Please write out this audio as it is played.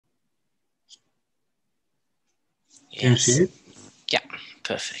Can you see Yes. it? Yeah,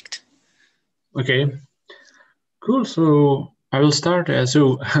 perfect. Okay, cool. So I will start.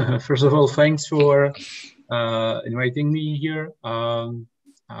 So first of all, thanks for inviting me here.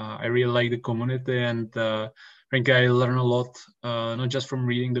 I really like the community, and I think I learn a lot, not just from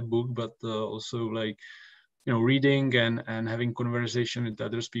reading the book, but also like reading and having conversation with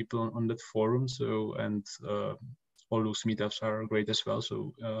others people on that forum. So and all those meetups are great as well.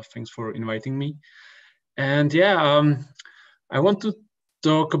 So thanks for inviting me. And yeah, I want to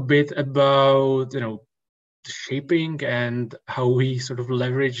talk a bit about the shaping and how we sort of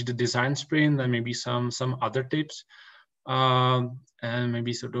leverage the design sprint and maybe some other tips, and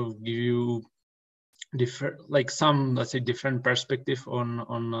maybe sort of give you different like some, let's say, different perspective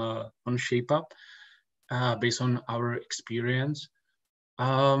on shape up based on our experience.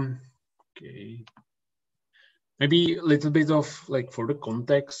 Okay, maybe a little bit of like for the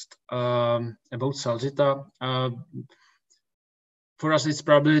context about Salsita. For us, it's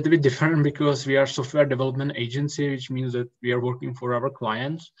probably a little bit different because we are software development agency, which means that we are working for our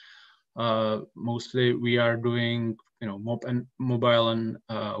clients. Mostly, we are doing mobile and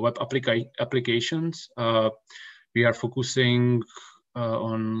web applications. We are focusing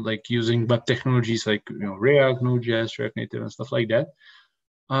on like using web technologies like React, Node.js, React Native, and stuff like that.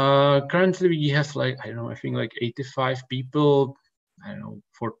 Currently, we have like I think like 85 people.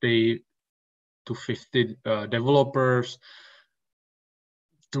 40 to 50 developers,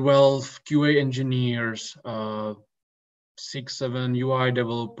 12 QA engineers, 6, 7 UI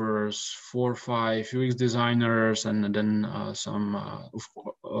developers, 4, 5 UX designers, and then some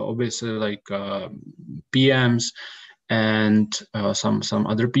obviously like PMs and some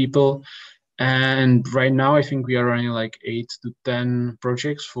other people. And right now, I think we are running like 8 to 10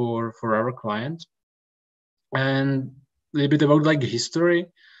 projects for our clients. And a little bit about like history,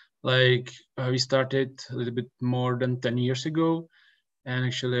 like we started a little bit more than 10 years ago, and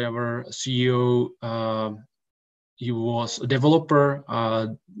actually our CEO, he was a developer,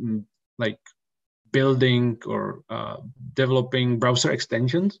 like building or developing browser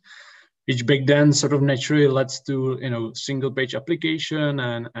extensions, which back then sort of naturally leads to single page application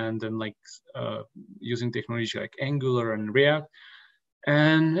and then like using technology like Angular and React,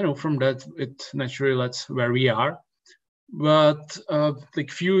 and from that it naturally leads where we are. But like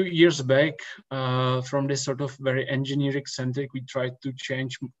few years back, from this sort of very engineering centric, we tried to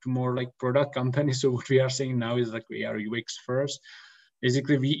change to more like product company. So what we are saying now is like we are UX first.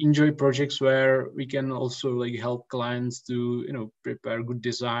 Basically, we enjoy projects where we can also like help clients to prepare good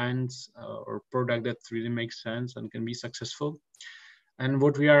designs or product that really makes sense and can be successful. And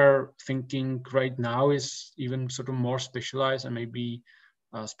what we are thinking right now is even sort of more specialized and maybe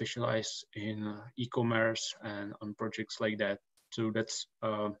specialize in e-commerce and on projects like that. So that's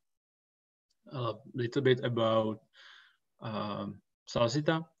a little bit about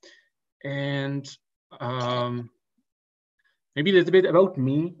Salsita, and maybe a little bit about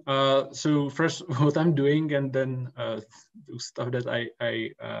me. So first, what I'm doing, and then stuff that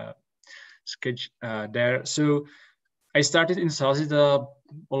I sketch there. So I started in Salsita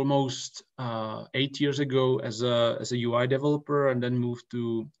almost 8 years ago as a UI developer, and then moved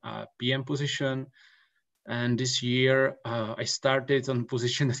to PM position. And this year I started on a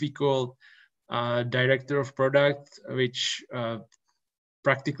position that we call director of product, which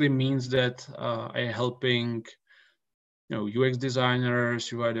practically means that I'm helping UX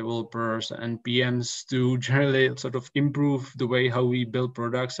designers, UI developers, and PMs to generally sort of improve the way how we build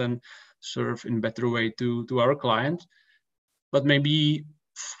products and serve in better way to our clients. But maybe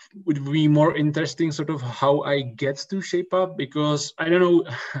would be more interesting sort of how I get to Shape Up, because I don't know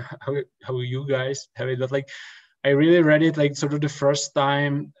how you guys have it, but like I really read it like sort of the first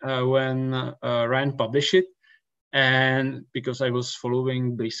time when Ryan published it, and because I was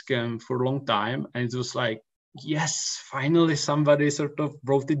following Basecamp for a long time, and it was like, yes, finally somebody sort of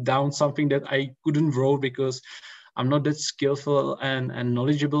wrote it down, something that I couldn't wrote because I'm not that skillful and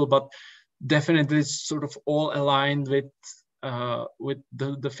knowledgeable, but definitely it's sort of all aligned with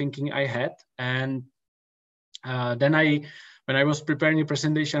the thinking I had. And then when I was preparing the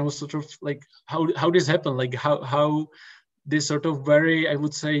presentation, I was sort of like, how this happened, like how this sort of very, I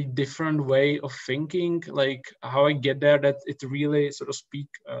would say, different way of thinking, like how I get there, that it really sort of speak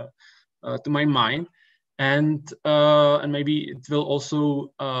to my mind. And maybe it will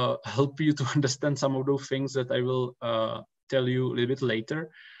also help you to understand some of those things that I will tell you a little bit later.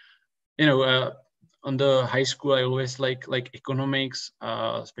 On the high school, I always like economics,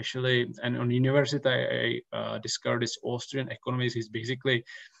 especially, and on university, I discovered this Austrian economics is basically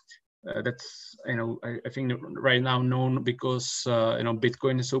that's, I think right now known because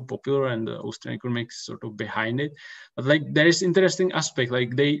Bitcoin is so popular and the Austrian economics sort of behind it. But like there is interesting aspect,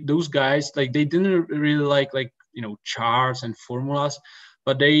 like those guys, like they didn't really like charts and formulas,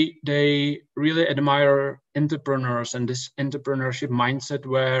 but they really admire entrepreneurs and this entrepreneurship mindset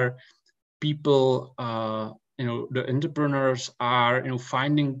where people the entrepreneurs are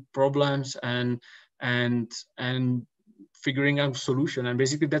finding problems and figuring out solution. And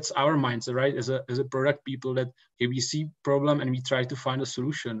basically that's our mindset, right? As a product people, that okay, we see problem and we try to find a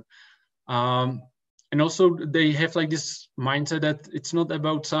solution. And also they have like this mindset that it's not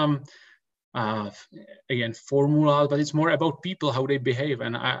about some again formula, but it's more about people, how they behave.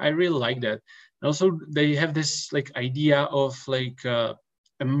 And I really like that. And also they have this like idea of like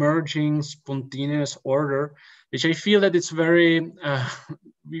emerging spontaneous order, which I feel that it's very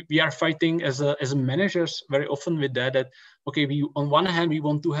we are fighting as a managers very often with that okay, we on one hand we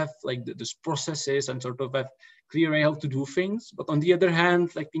want to have like this processes and sort of have clear way how to do things, but on the other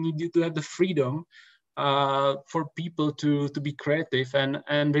hand, like we need to have the freedom for people to be creative.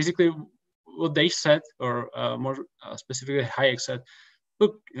 And basically what they said, or more specifically Hayek said,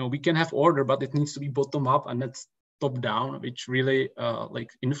 look, we can have order, but it needs to be bottom up and that's top down, which really like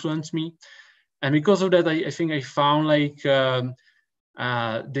influenced me. And because of that, I think I found like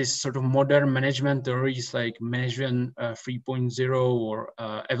this sort of modern management theories like management 3.0 or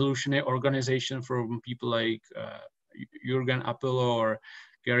evolutionary organization from people like Jürgen Appel or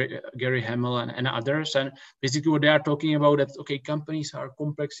Gary Hamel and others. And basically what they are talking about, that okay, companies are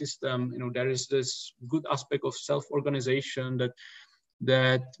complex system, there is this good aspect of self-organization,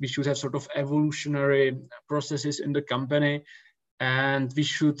 that we should have sort of evolutionary processes in the company, and we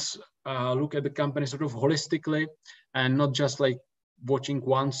should look at the company sort of holistically and not just like watching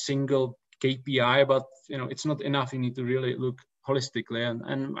one single KPI, but it's not enough. You need to really look holistically,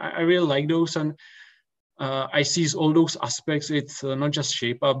 and I really like those. And I see all those aspects. It's not just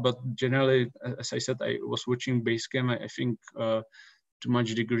Shape Up, but generally, as I said, I was watching Basecamp. I think to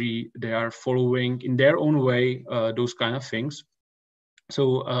much degree they are following in their own way those kind of things.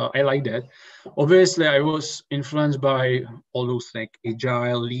 So I like that. Obviously, I was influenced by all those like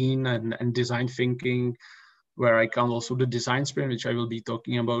agile, lean, and design thinking, where I count also the design sprint, which I will be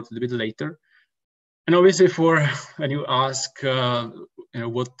talking about a little bit later. And obviously, for when you ask,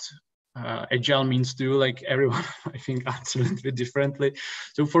 what agile means to you, like everyone, I think answer it a bit differently.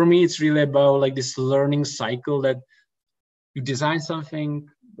 So for me, it's really about like this learning cycle, that you design something,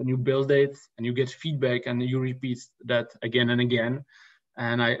 then you build it, and you get feedback, and you repeat that again and again.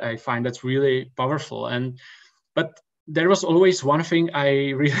 And I find that's really powerful. But there was always one thing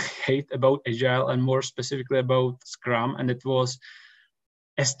I really hate about Agile, and more specifically about Scrum, and it was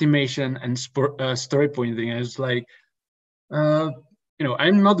estimation and story pointing. And it's like,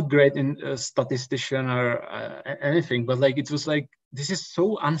 I'm not great in statistician or anything, but like it was like, this is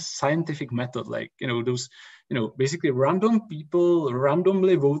so unscientific method, like those basically random people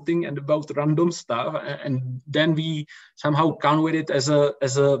randomly voting and about random stuff, and then we somehow count with it as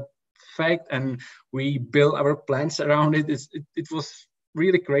a fact, and we build our plans around it. It was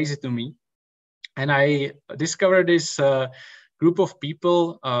really crazy to me. And I discovered this group of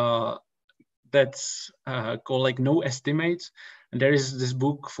people that's called like No Estimates. And there is this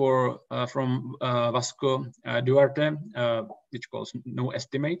book from Vasco Duarte, which calls No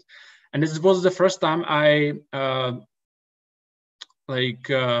Estimate. And this was the first time I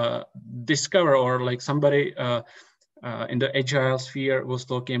discover, or like somebody in the agile sphere was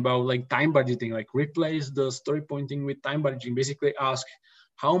talking about like time budgeting, like replace the story pointing with time budgeting. Basically ask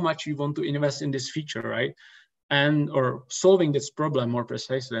how much you want to invest in this feature, right? And or solving this problem more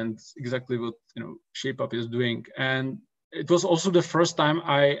precisely. And exactly what Shape Up is doing. And it was also the first time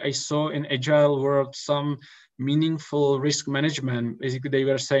I saw in agile world some meaningful risk management. Basically, they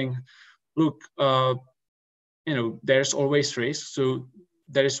were saying, look, there's always risk. So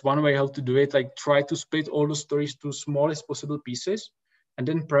there is one way how to do it, like try to split all the stories to smallest possible pieces and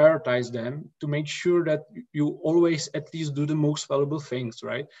then prioritize them to make sure that you always at least do the most valuable things,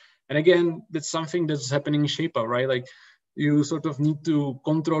 right? And again, that's something that's happening in Shape Up, right? Like you sort of need to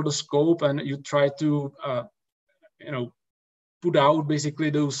control the scope, and you try to, put out basically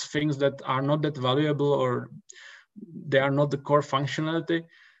those things that are not that valuable, or they are not the core functionality.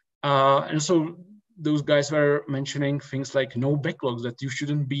 And so those guys were mentioning things like no backlogs, that you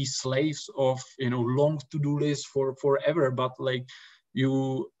shouldn't be slaves of long to-do lists for forever, but like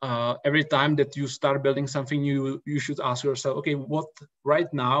you every time that you start building something new, you should ask yourself, okay, what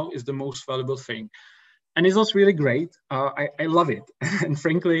right now is the most valuable thing? And it was really great. I love it. And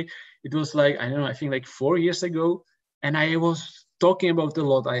frankly, it was like, I don't know, I think like 4 years ago, and I was talking about a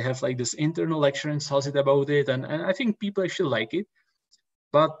lot. I have like this internal lecture in Salsita about it, and I think people actually like it,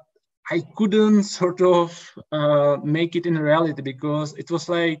 but I couldn't sort of make it in reality, because it was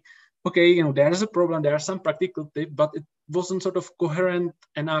like, okay, there's a problem, there are some practical tips, but it wasn't sort of coherent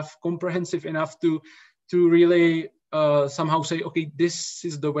enough, comprehensive enough to really somehow say, okay, this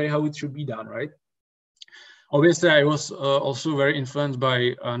is the way how it should be done, right? Obviously, I was also very influenced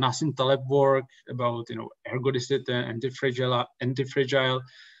by Nassim Taleb work about ergodicity and anti-fragile,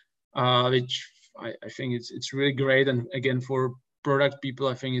 which I think it's really great. And again, for product people,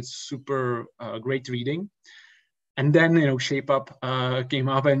 I think it's super great reading. And then Shape Up came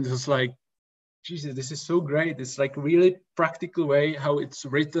up, and it was like, Jesus, this is so great. It's like really practical way how it's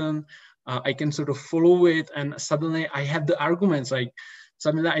written. I can sort of follow it, and suddenly I have the arguments. Like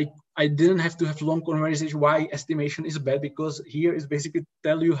suddenly I didn't have to have long conversation why estimation is bad, because here is basically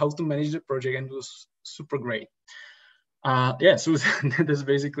tell you how to manage the project, and it was super great. Yeah, so that's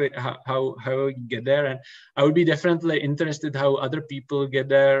basically how I get there, and I would be definitely interested how other people get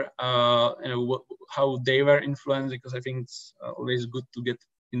there. How they were influenced, because I think it's always good to get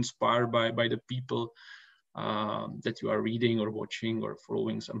inspired by the people that you are reading or watching or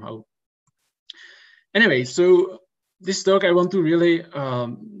following somehow. Anyway, so this talk I want to really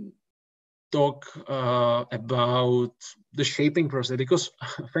talk about the shaping process, because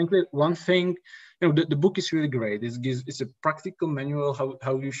frankly, one thing, the book is really great. It's a practical manual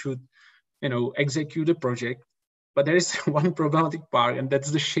how you should execute a project, but there is one problematic part, and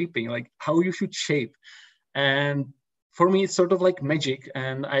that's the shaping, like how you should shape. And for me, it's sort of like magic,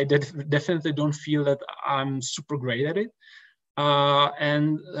 and I definitely don't feel that I'm super great at it.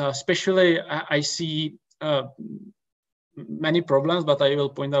 And especially I see many problems, but I will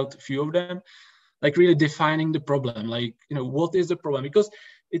point out a few of them, like really defining the problem, like, what is the problem? Because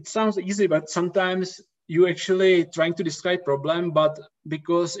it sounds easy, but sometimes you actually trying to describe problem, but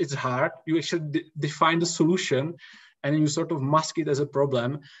because it's hard, you actually define the solution, and you sort of mask it as a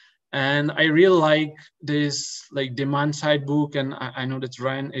problem. And I really like this like demand side book, and I know that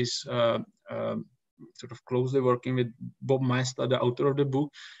Ryan is sort of closely working with Bob Meister, the author of the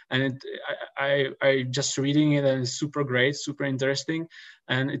book, and I just reading it, and it's super great, super interesting,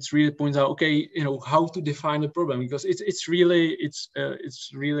 and it's really points out, okay, how to define the problem, because it's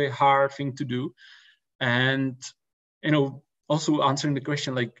really hard thing to do, and also answering the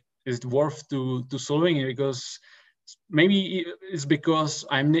question, like, is it worth to solving it? Because maybe it's because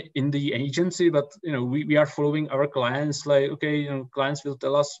I'm in the agency, but we are following our clients, like, okay, clients will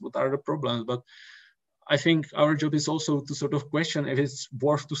tell us what are the problems, but I think our job is also to sort of question if it's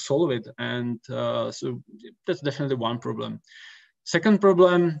worth to solve it. And so that's definitely one problem. Second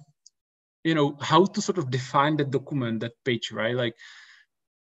problem, how to sort of define the document, that page, right? Like,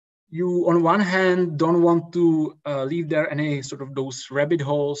 you on one hand don't want to leave there any sort of those rabbit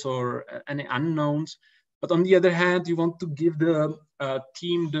holes or any unknowns, but on the other hand, you want to give the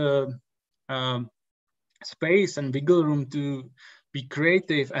team the space and wiggle room to be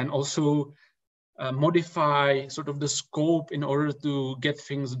creative, and also modify sort of the scope in order to get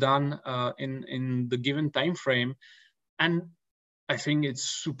things done in the given time frame. And I think it's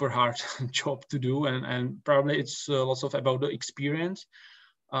super hard job to do, and probably it's lots of about the experience.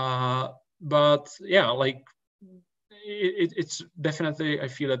 But yeah, like it's definitely, I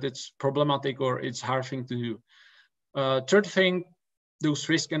feel that it's problematic, or it's hard thing to do. Third thing, those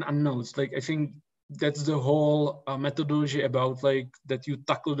risks and unknowns. Like, I think that's the whole methodology about, like, that you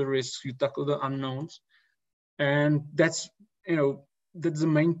tackle the risks, you tackle the unknowns, and that's that's the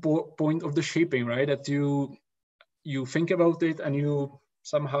main point of the shaping, right? That you think about it, and you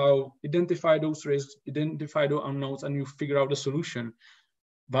somehow identify those risks, identify the unknowns, and you figure out a solution.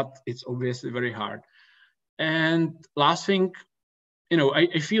 But it's obviously very hard. And last thing,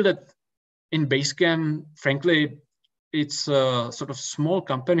 I feel that in Basecamp, frankly, it's a sort of small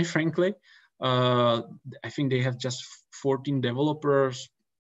company, frankly. I think they have just 14 developers,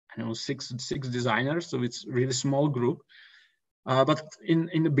 six designers, so it's really small group. But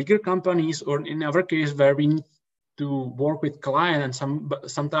in the bigger companies, or in our case, where we need to work with client, and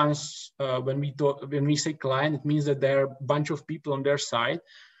sometimes when we say client, it means that there are a bunch of people on their side.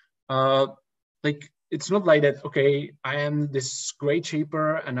 Like, it's not like that, okay, I am this great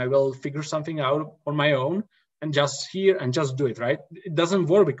shaper and I will figure something out on my own and just here and just do it, right? It doesn't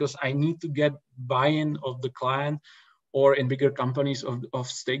work, because I need to get buy-in of the client, or in bigger companies of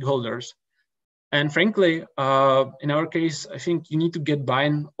stakeholders. And frankly, in our case, I think you need to get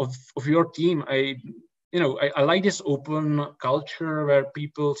buy-in of your team. I like this open culture where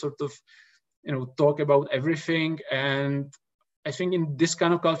people sort of, talk about everything. And I think in this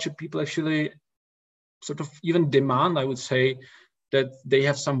kind of culture, people actually sort of even demand, I would say, that they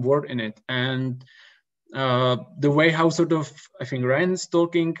have some word in it. And the way how sort of, I think Ryan's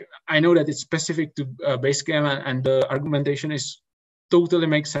talking, I know that it's specific to Basecamp, and the argumentation is totally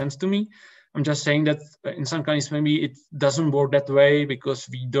makes sense to me. I'm just saying that in some cases, maybe it doesn't work that way because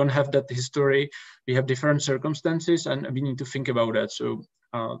we don't have that history. We have different circumstances and we need to think about that. So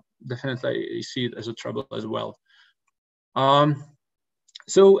definitely I see it as a trouble as well.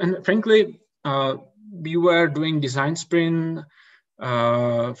 So, and frankly, we were doing design sprint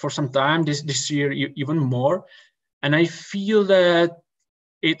for some time this year, even more. And I feel that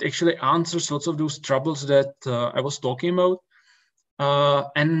it actually answers lots of those troubles that I was talking about.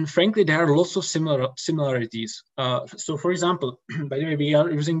 And frankly, there are lots of similarities. So for example, by the way, we are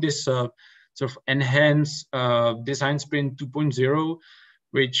using this sort of enhanced design sprint 2.0,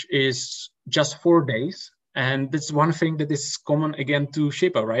 which is just 4 days. And that's one thing that is common again to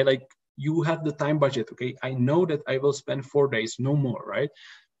ShapeUp, right? Like you have the time budget, okay? I know that I will spend 4 days, no more, right?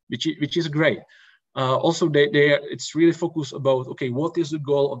 Which is great. Also, it's really focused about, okay, what is the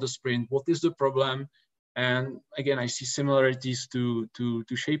goal of the sprint? What is the problem? And again, I see similarities to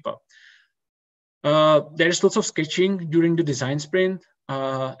ShapeUp. There's lots of sketching during the design sprint,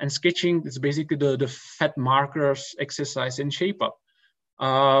 and sketching is basically the fat markers exercise in ShapeUp.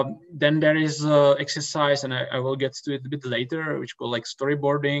 Then there is exercise, and I will get to it a bit later, which called like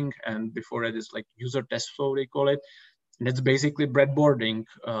storyboarding, and before that is like user test flow, they call it. And that's basically breadboarding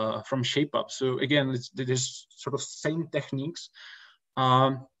from ShapeUp. So again, there's sort of same techniques.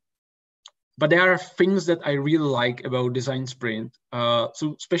 But there are things that I really like about design sprint.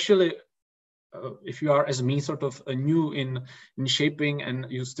 So especially if you are, as me, sort of new in shaping and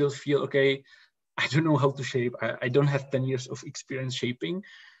you still feel, okay, I don't know how to shape. I don't have 10 years of experience shaping.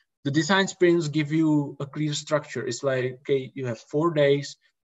 The design sprints give you a clear structure. It's like, okay, you have 4 days.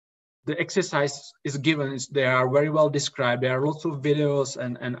 The exercise is given. They are very well described. There are lots of videos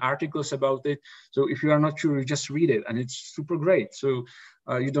and articles about it. So if you are not sure, you just read it, and it's super great. So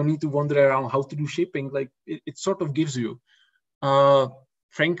you don't need to wander around how to do shaping. Like it sort of gives you.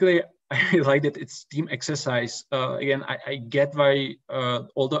 Frankly, I like that it's team exercise. Again, I get why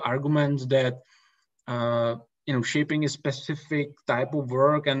all the arguments that shaping is specific type of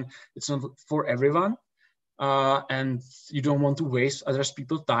work and it's not for everyone. And you don't want to waste other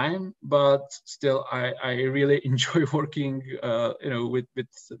people's time, but still, I really enjoy working, with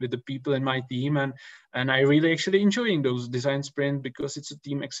the people in my team, and I really actually enjoying those design sprint because it's a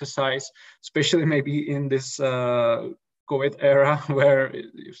team exercise, especially maybe in this COVID era where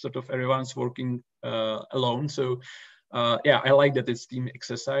sort of everyone's working alone. So yeah, I like that it's team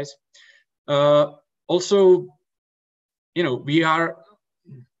exercise. Also, we are,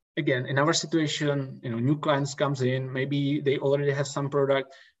 again, in our situation, new clients comes in, maybe they already have some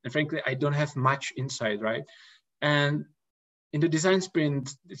product, and frankly, I don't have much insight, right? And in the design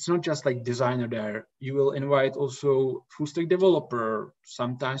sprint, it's not just like designer there. You will invite also full stack developer.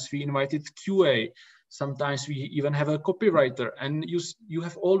 Sometimes we invited QA. Sometimes we even have a copywriter, and you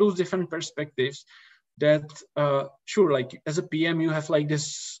have all those different perspectives that, sure, like as a PM, you have like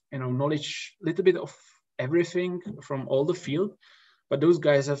this, knowledge, little bit of everything from all the field. But those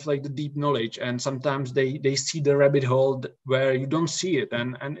guys have like the deep knowledge, and sometimes they see the rabbit hole where you don't see it,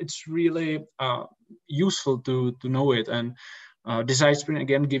 and it's really useful to know it. And design sprint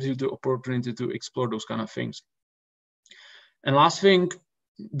again gives you the opportunity to explore those kind of things. And last thing,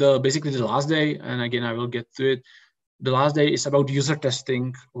 basically the last day, and again I will get to it. The last day is about user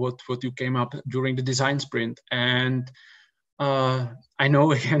testing what you came up during the design sprint. And I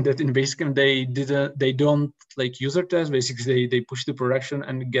know again that in Basecamp they don't like user test. Basically, they push to production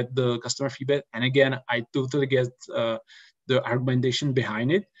and get the customer feedback. And again, I totally get the argumentation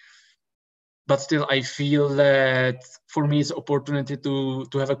behind it. But still, I feel that for me, it's an opportunity to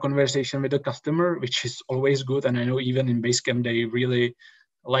have a conversation with the customer, which is always good. And I know even in Basecamp they really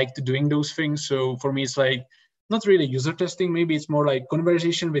like to doing those things. So for me, it's like not really user testing. Maybe it's more like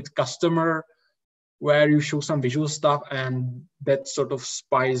conversation with customer, where you show some visual stuff, and that sort of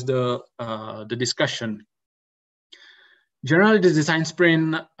spice the discussion. Generally, the design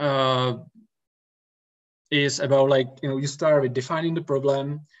sprint is about like, you start with defining the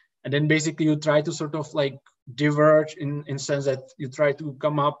problem, and then basically you try to sort of like diverge in sense that you try to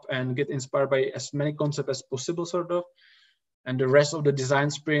come up and get inspired by as many concepts as possible, sort of. And the rest of the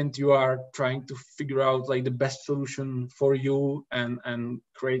design sprint, you are trying to figure out like the best solution for you and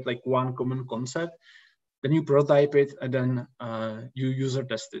create like one common concept. Then you prototype it, and then you user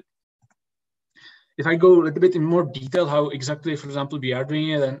test it. If I go a little bit in more detail how exactly, for example, we are doing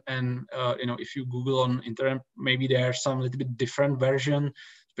it, and if you Google on internet, maybe there are some little bit different version,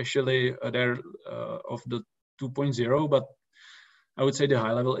 especially there of the 2.0. But I would say the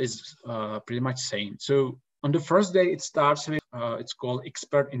high level is pretty much same. So on the first day, it starts with, it's called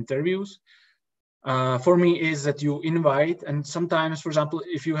expert interviews. For me is that you invite, and sometimes, for example,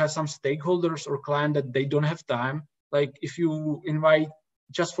 if you have some stakeholders or client that they don't have time, like if you invite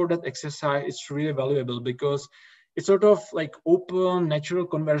just for that exercise, it's really valuable because it's sort of like open, natural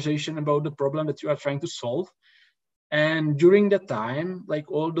conversation about the problem that you are trying to solve. And during that time, like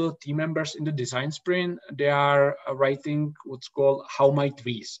all the team members in the design sprint, they are writing what's called how might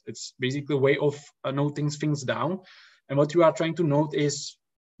we's. It's basically a way of noting things down. And what you are trying to note is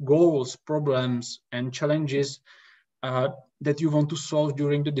goals, problems, and challenges that you want to solve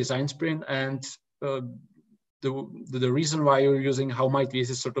during the design sprint. And the reason why you're using how might we's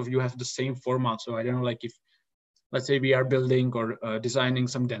is sort of you have the same format. So I don't know, like if let's say we are building or designing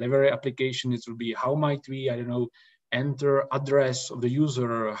some delivery application, it will be how might we, I don't know, enter address of the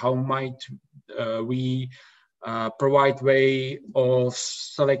user, how might we provide way of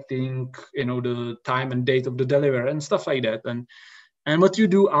selecting, you know, the time and date of the delivery and stuff like that. And what you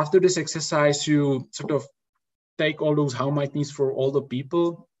do after this exercise, you sort of take all those how might needs for all the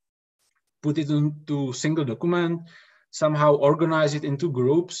people, put it into a single document, somehow organize it into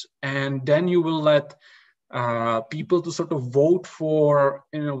groups, and then you will let people to sort of vote for,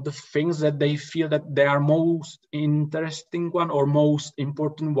 you know, the things that they feel that they are most interesting one or most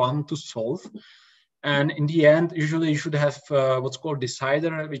important one to solve. And in the end, usually you should have what's called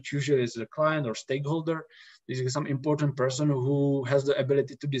decider, which usually is a client or stakeholder. This is some important person who has the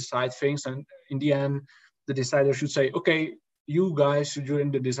ability to decide things. And in the end, the decider should say, okay, you guys should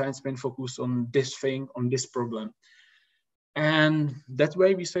during the design sprint focus on this thing, on this problem. And that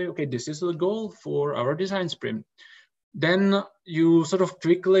way we say, okay, this is the goal for our design sprint. Then you sort of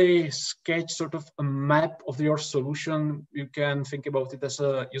quickly sketch sort of a map of your solution. You can think about it as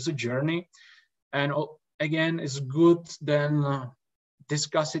a user journey. And again, it's good then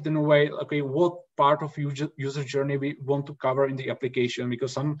discuss it in a way, okay, what part of user journey we want to cover in the application,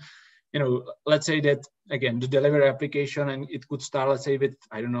 because some, you know, let's say that again, the delivery application, and it could start, let's say with,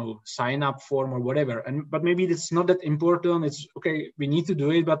 I don't know, sign up form or whatever. But maybe it's not that important. It's okay, we need to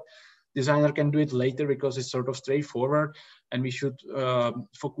do it, but designer can do it later because it's sort of straightforward. And we should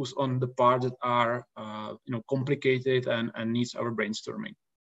focus on the parts that are, you know, complicated and needs our brainstorming.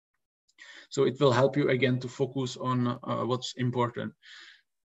 So it will help you again to focus on what's important.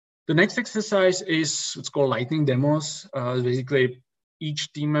 The next exercise is what's called lightning demos. Basically,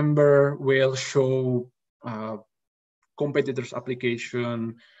 each team member will show competitors'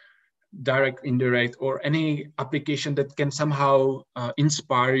 application, direct, indirect, or any application that can somehow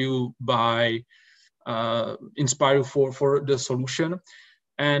inspire you for the solution.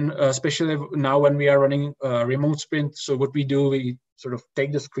 And especially now when we are running a remote sprint, so what we do, we sort of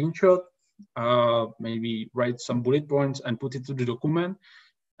take the screenshot, maybe write some bullet points and put it to the document.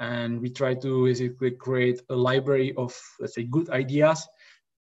 And we try to basically create a library of, let's say, good ideas.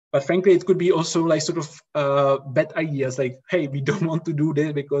 But frankly, it could be also like sort of bad ideas, like, hey, we don't want to do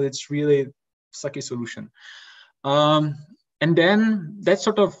this because it's really sucky solution. And then that's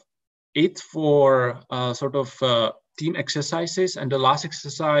sort of it for sort of team exercises. And the last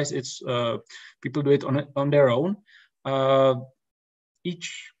exercise, it's people do it on their own.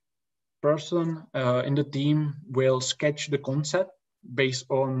 Each person in the team will sketch the concept based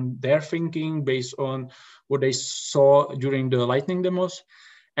on their thinking, based on what they saw during the lightning demos,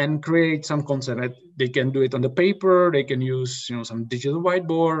 and create some concept. They can do it on the paper, they can use, you know, some digital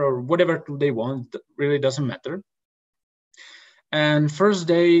whiteboard or whatever tool they want. It really doesn't matter. And first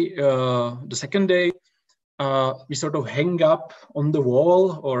day, the second day, we sort of hang up on the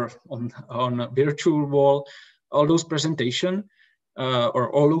wall or on a virtual wall all those presentation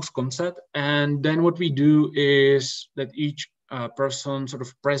or all those concepts. And then what we do is that each person sort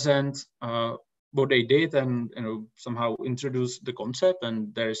of present what they did and, you know, somehow introduce the concept,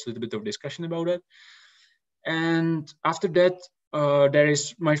 and there is a little bit of discussion about it. And after that, there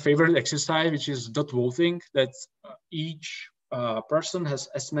is my favorite exercise, which is dot voting, that each person has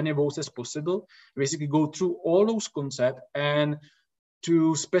as many votes as possible. Basically go through all those concepts, and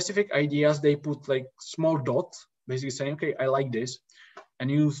to specific ideas, they put like small dot, basically saying, okay, I like this. And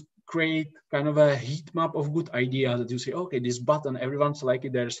you create kind of a heat map of good ideas that you say, okay, this button, everyone's like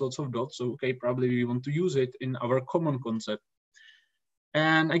it, there's lots of dots. So, okay, probably we want to use it in our common concept.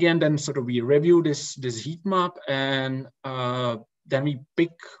 And again, then sort of we review this heat map, and then we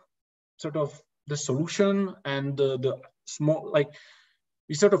pick sort of the solution and the small, like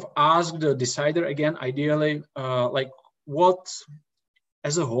we sort of ask the decider again, ideally, like what,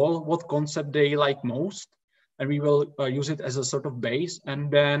 as a whole, what concept they like most. And we will use it as a sort of base.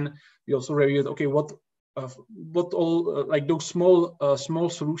 And then we also review, okay, what what all like those small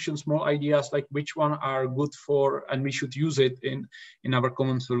solutions, small ideas, like which one are good for, and we should use it in our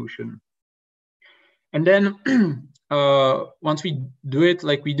common solution. And then once we do it,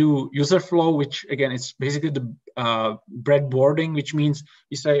 like we do user flow, which again, it's basically the breadboarding, which means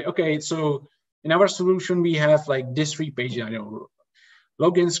we say, okay, so in our solution, we have like this 3 pages, you know,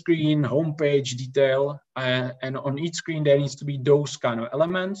 login screen, homepage, detail, and on each screen, there needs to be those kind of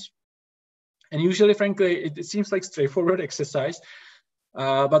elements. And usually, frankly, it seems like straightforward exercise,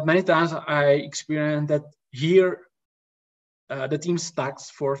 but many times I experience that here, the team stacks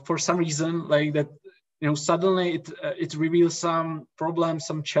for some reason, like that, you know, suddenly it reveals some problems,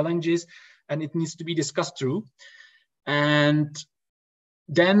 some challenges, and it needs to be discussed through. And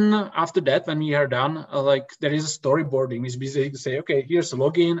then after that, when we are done, like there is a storyboarding, which basically say, okay, here's a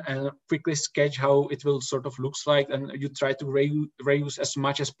login, and quickly sketch how it will sort of looks like, and you try to reuse as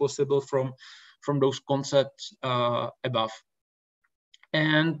much as possible from those concepts above.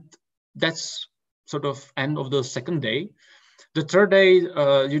 And that's sort of end of the second day. The third day,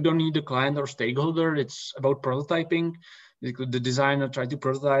 you don't need a client or stakeholder. It's about prototyping. The designer tried to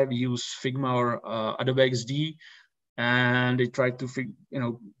prototype, use Figma or Adobe XD, and they tried to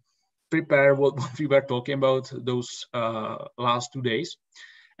prepare what we were talking about those last 2 days.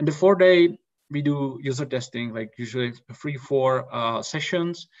 And the fourth day, we do user testing, like usually 3-4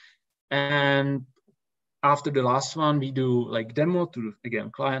 sessions. And after the last one, we do like demo to,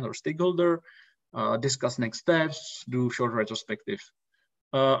 again, client or stakeholder, discuss next steps, do short retrospective.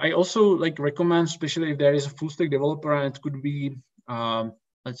 I also like recommend, especially if there is a full stack developer and it could be,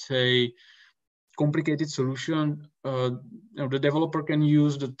 let's say, complicated solution, you know, the developer can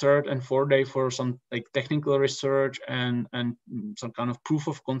use the third and fourth day for some like technical research and some kind of proof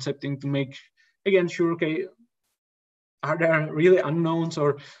of concepting to make, again, sure, okay, are there really unknowns,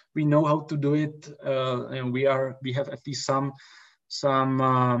 or we know how to do it, and we have at least some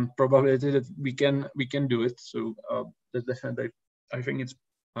probability that we can do it. So that's definitely, I think it's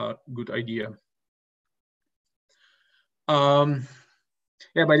a good idea.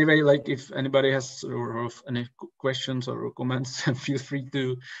 Yeah, by the way, like if anybody has sort of any questions or comments, feel free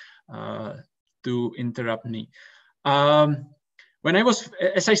to interrupt me. When I was,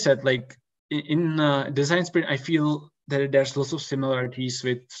 as I said, like in design sprint, I feel that there's lots of similarities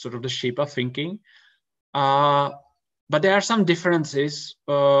with sort of the shape of thinking. But there are some differences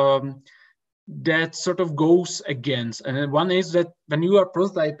that sort of goes against. And one is that when you are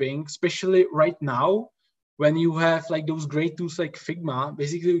prototyping, especially right now, when you have like those great tools like Figma,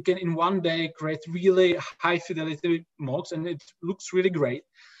 basically you can in one day create really high fidelity mocks, and it looks really great.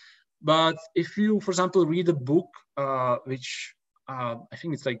 But if you, for example, read a book, which I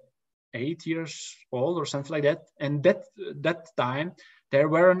think it's like 8 years old or something like that, and that time there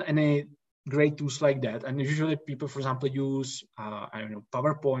weren't any great tools like that. And usually people, for example, use I don't know,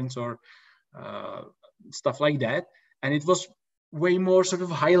 PowerPoints or stuff like that, and it was way more sort of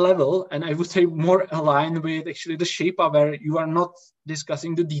high level, and I would say more aligned with actually the shape of where you are not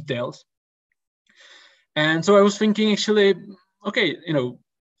discussing the details. And so I was thinking, actually, okay, you know,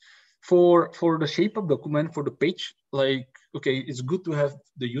 for the shape of document, for the page, like, okay, it's good to have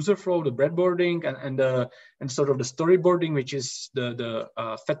the user flow, the breadboarding, and sort of the storyboarding, which is the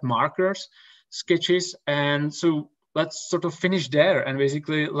fat markers, sketches. And so let's sort of finish there, and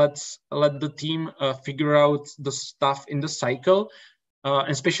basically let's let the team figure out the stuff in the cycle,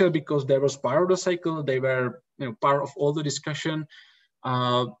 and especially because there was part of the cycle, they were, you know, part of all the discussion.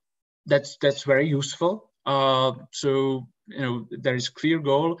 That's very useful. So, you know, there is clear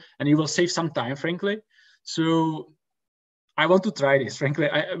goal, and you will save some time, frankly. So I want to try this, frankly.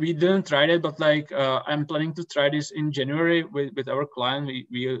 We didn't try it, but like I'm planning to try this in January with our client.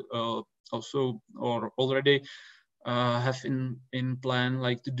 We also or already have in plan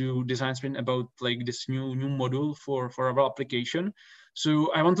like to do design sprint about like this new module for our application.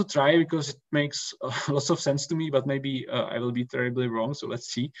 So I want to try because it makes lots of sense to me, but maybe I will be terribly wrong. So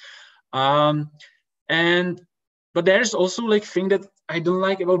let's see. But there's also like thing that I don't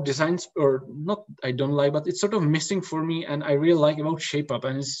like about designs, or not I don't like, but it's sort of missing for me, and I really like about Shape Up,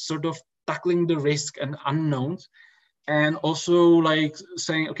 and it's sort of tackling the risk and unknowns, and also like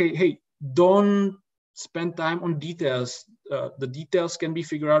saying, okay, hey, don't spend time on details. The details can be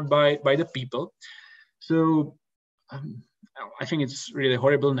figured out by the people. So I think it's really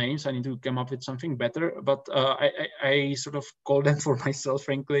horrible names. I need to come up with something better, but I sort of call them for myself,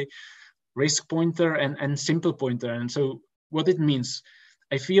 frankly, risk pointer and simple pointer. And so what it means,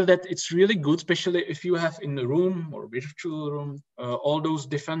 I feel that it's really good, especially if you have in the room or virtual room, all those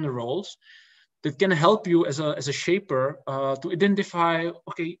different roles that can help you as a shaper to identify,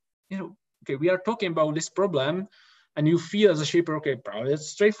 okay, you know, okay, we are talking about this problem, and you feel as a shaper, okay, probably it's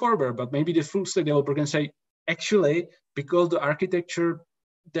straightforward, but maybe the full stack developer can say, actually, because the architecture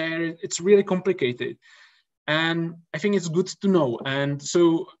there, it's really complicated. And I think it's good to know. And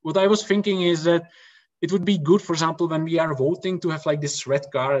so what I was thinking is that it would be good, for example, when we are voting, to have like this red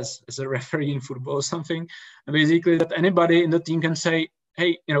card as a referee in football or something. And basically that anybody in the team can say,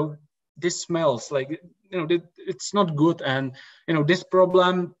 hey, this smells like, it's not good. And, this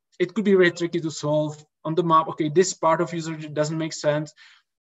problem, it could be very tricky to solve on the map. Okay, this part of user doesn't make sense.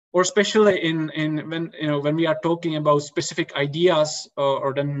 Or especially in when we are talking about specific ideas,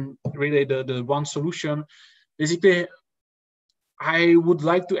 or then really the one solution, basically, I would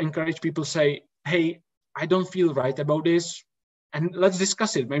like to encourage people to say, hey, I don't feel right about this, and let's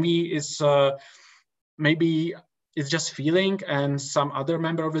discuss it. Maybe it's just feeling, and some other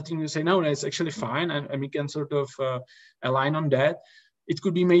member of the team will say, no, it's actually fine, and we can sort of align on that. It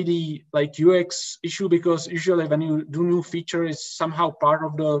could be maybe like UX issue, because usually when you do new feature, it's somehow part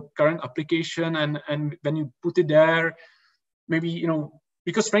of the current application, and when you put it there, maybe,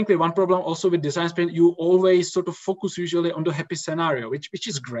 because frankly, one problem also with design sprint, you always sort of focus usually on the happy scenario, which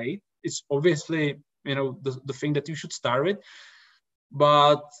is great. It's obviously, the thing that you should start with.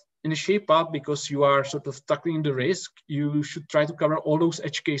 But in a shape up, because you are sort of tackling the risk, you should try to cover all those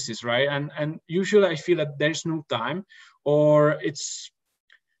edge cases, right? And usually I feel that there's no time, or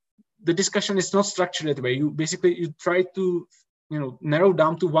the discussion is not structured that way. You try to, narrow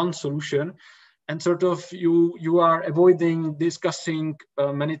down to one solution, and sort of you are avoiding discussing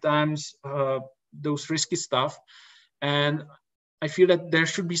many times those risky stuff. And I feel that there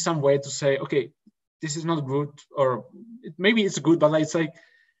should be some way to say, okay, this is not good, or maybe it's good, but it's like,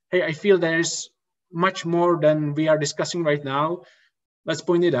 hey, I feel there's much more than we are discussing right now. Let's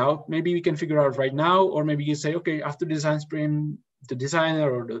point it out. Maybe we can figure out right now, or maybe you say, okay, after design sprint, the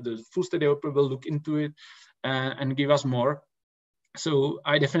designer or the full stack developer will look into it and give us more. So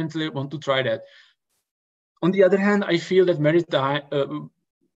I definitely want to try that. On the other hand, I feel that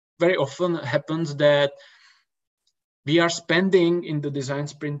very often happens that we are spending in the design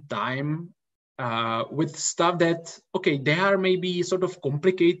sprint time with stuff that, okay, they are maybe sort of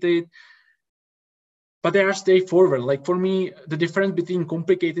complicated, but they are straightforward. Like for me, the difference between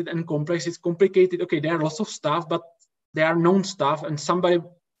complicated and complex is complicated. Okay, there are lots of stuff, but they are known stuff, and somebody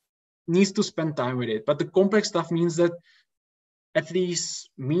needs to spend time with it. But the complex stuff means that at least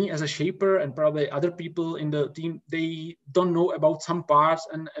me as a shaper, and probably other people in the team, they don't know about some parts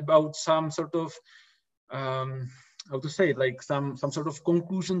and about some sort of how to say it, like some sort of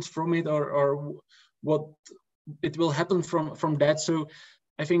conclusions from it, or what it will happen from that. So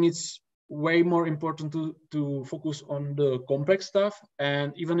I think it's way more important to focus on the complex stuff,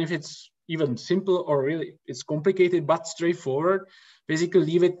 and even if it's even simple or really it's complicated but straightforward, basically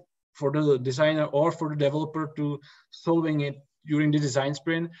leave it for the designer or for the developer to solving it during the design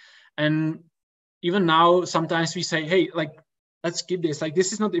sprint. And even now, sometimes we say, hey, like, let's skip this. Like,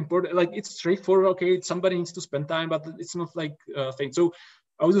 this is not important. Like, it's straightforward. Okay, somebody needs to spend time, but it's not like a thing. So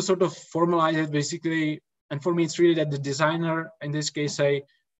I would sort of formalize it basically. And for me, it's really that the designer in this case say,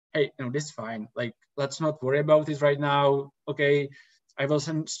 hey, this is fine. Like, let's not worry about it right now. Okay, I will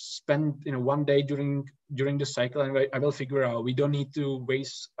spend one day during the cycle, and I will figure out. We don't need to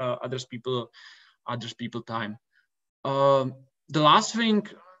waste others people time. The last thing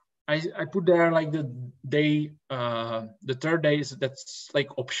I put there, like the day, the third day, that's like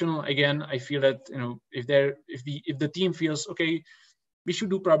optional. Again, I feel that if the team feels okay, we should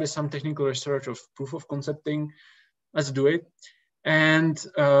do probably some technical research of proof of concepting. Let's do it. And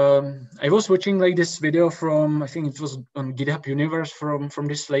I was watching like this video from, I think it was on GitHub Universe from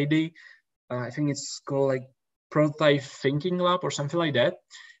this lady. I think it's called like Prototype Thinking Lab or something like that.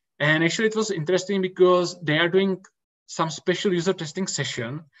 And actually it was interesting because they are doing some special user testing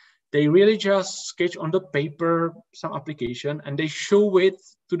session. They really just sketch on the paper some application, and they show it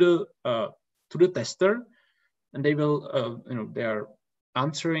to the tester, and they will they are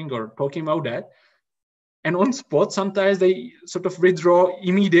answering or talking about that. And on spot, sometimes they sort of withdraw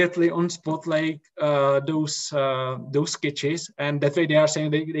immediately on spot, like those sketches, and that way they are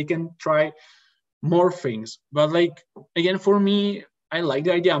saying they can try more things. But like again, for me, I like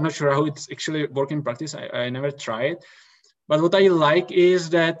the idea. I'm not sure how it's actually working in practice. I never tried. But what I like is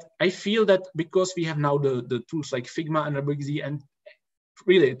that I feel that because we have now the tools like Figma and RubyXZ, and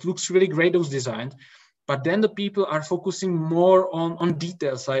really it looks really great, those designs, but then the people are focusing more on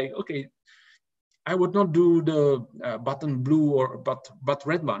details, like, okay, I would not do the button blue or but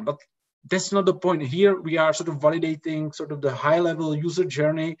red one, but that's not the point. Here we are sort of validating sort of the high level user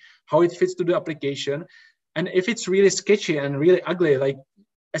journey, how it fits to the application. And if it's really sketchy and really ugly, like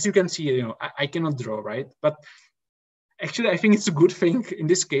as you can see, I cannot draw, right? But actually, I think it's a good thing in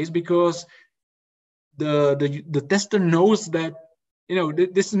this case, because the tester knows that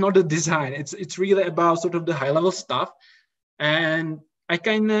this is not a design. It's really about sort of the high level stuff, and I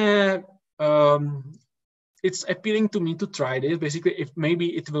kind of it's appealing to me to try this. Basically, if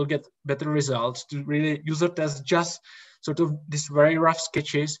maybe it will get better results to really user test just sort of these very rough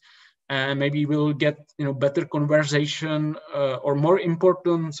sketches, and maybe we'll get better conversation or more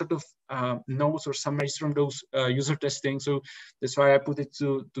important sort of notes or summaries from those user testing. So that's why I put it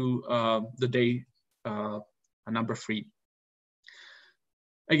to the day number 3.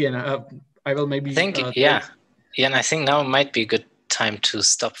 Again, I will maybe. I think yeah, and I think now might be a good time to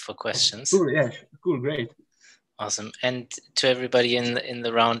stop for questions. Cool. Yeah. Cool. Great. Awesome. And to everybody in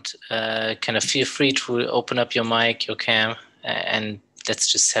the round, kind of feel free to open up your mic, your cam, and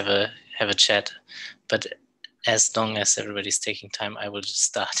let's just have a chat. But as long as everybody's taking time, I will just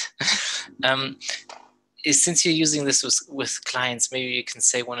start. Since you're using this with clients, maybe you can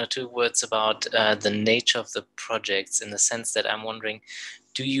say 1 or 2 words about the nature of the projects, in the sense that I'm wondering,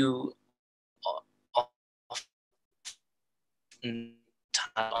 do you often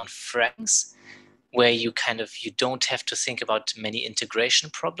on fragments where you don't have to think about many integration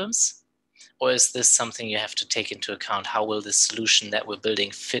problems? Or is this something you have to take into account? How will the solution that we're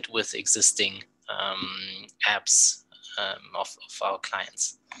building fit with existing apps of our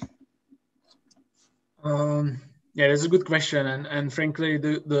clients? Yeah, that's a good question. And frankly,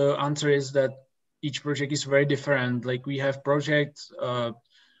 the answer is that each project is very different. Like, we have projects,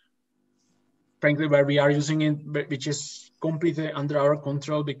 frankly, where we are using it, which is completely under our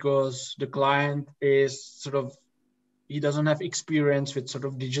control, because the client is he doesn't have experience with sort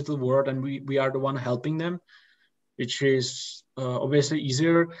of digital world, and we are the one helping them, which is obviously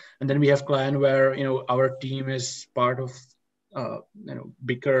easier. And then we have client where our team is part of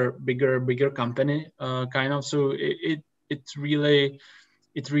bigger company kind of. So it really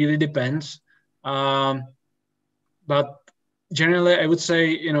depends. But generally, I would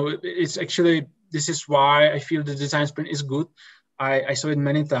say it's actually, this is why I feel the design sprint is good. I saw it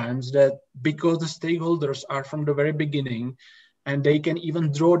many times, that because the stakeholders are from the very beginning, and they can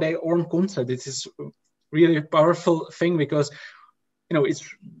even draw their own concept. This is really a powerful thing, because it's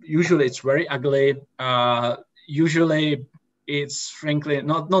usually very ugly. Usually it's frankly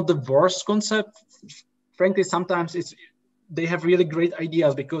not the worst concept. Frankly, sometimes they have really great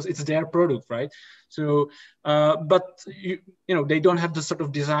ideas because it's their product, right? So but they don't have the sort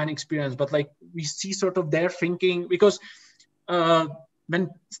of design experience, but like, we see sort of their thinking, because when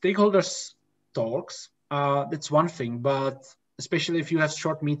stakeholders talks, that's one thing, but especially if you have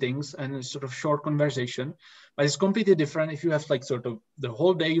short meetings and a sort of short conversation. But it's completely different if you have like sort of the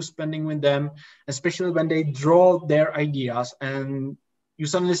whole day you're spending with them, especially when they draw their ideas, and you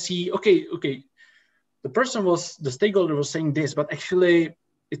suddenly see, okay, the stakeholder was saying this, but actually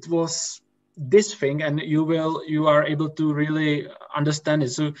it was this thing, and you are able to really understand it.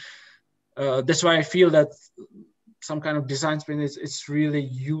 So that's why I feel that some kind of design sprint is really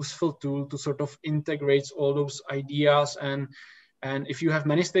useful tool to sort of integrate all those ideas. And if you have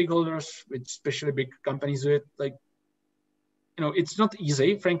many stakeholders, which especially big companies do it, like, it's not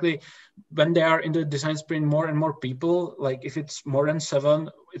easy, frankly. When they are in the design sprint, more and more people, like if it's more than 7,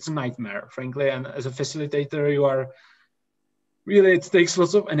 it's a nightmare, frankly. And as a facilitator, you are really, it takes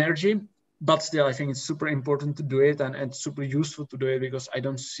lots of energy. But still, I think it's super important to do it, and it's super useful to do it, because I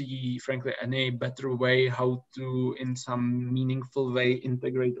don't see, frankly, any better way how to, in some meaningful way,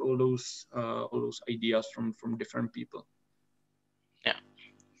 integrate all those ideas from different people. Yeah.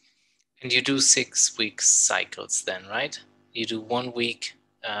 And you do 6-week cycles then, right? You do 1 week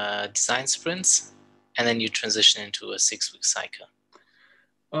design sprints, and then you transition into a 6-week cycle.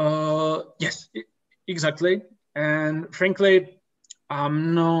 Yes, exactly. And frankly,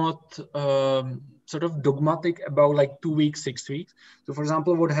 I'm not sort of dogmatic about like 2 weeks, 6 weeks. So for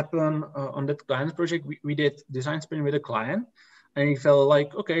example, what happened on that client project, we did design sprint with a client, and he felt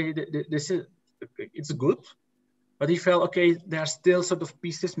like, okay, it's good. But he felt, okay, there are still sort of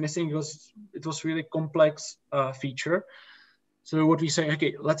pieces missing, because it was really complex feature. So what we say,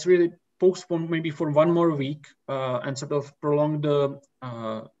 okay, let's really postpone maybe for 1 more week and sort of prolong the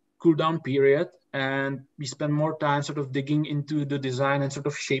cool down period. And we spend more time sort of digging into the design and sort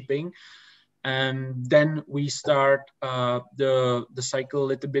of shaping. And then we start the cycle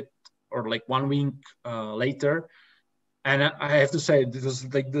a little bit, or like 1 week later. And I have to say, this was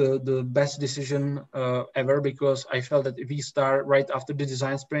like the best decision ever, because I felt that if we start right after the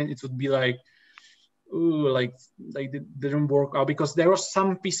design sprint, it would be like, ooh, like it didn't work out, because there were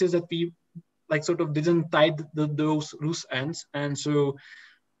some pieces that we like sort of didn't tie those loose ends. And so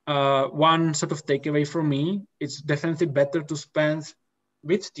one sort of takeaway for me, it's definitely better to spend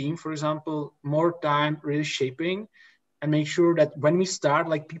with team, for example, more time really shaping and make sure that when we start,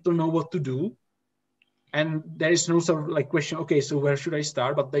 like people know what to do. And there is no sort of like question, okay, so where should I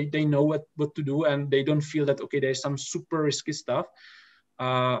start? But they know what to do, and they don't feel that, okay, there's some super risky stuff.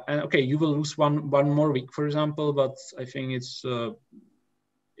 And okay, you will lose one more week, for example, but I think it's a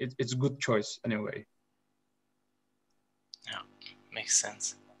good choice anyway. Yeah, makes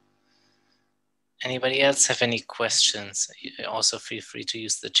sense. Anybody else have any questions? Also feel free to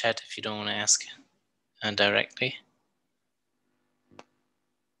use the chat if you don't want to ask directly.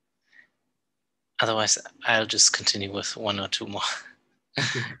 Otherwise, I'll just continue with one or two more.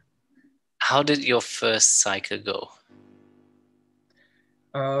 Okay. How did your first cycle go?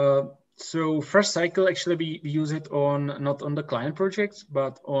 So first cycle, actually, we use it on not on the client projects,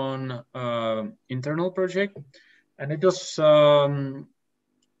 but on internal project. And it was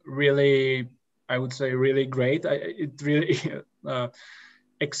really, I would say, really great. It really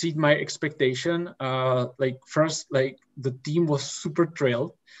exceed my expectation. Like first, like the team was super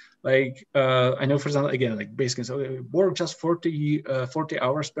thrilled. Like I know, for example, again, like basically, so we work just 40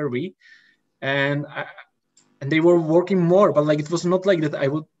 hours per week, and they were working more, but like it was not like that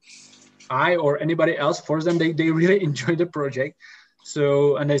I or anybody else force them. They really enjoyed the project.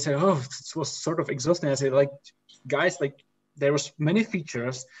 So, and they said, oh, this was sort of exhausting. I said, like, guys, like there was many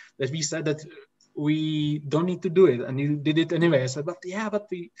features that we said that we don't need to do it, and you did it anyway. I said, but yeah, but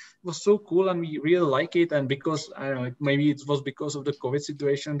it was so cool, and we really like it. And because I don't know, maybe it was because of the COVID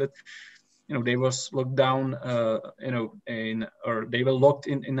situation that they was locked down, or they were locked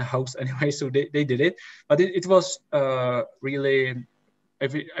in the house anyway. So they did it, but it was really. I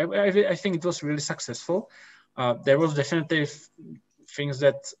think it was really successful. There was definitely things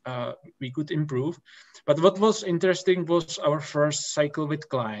that we could improve. But what was interesting was our first cycle with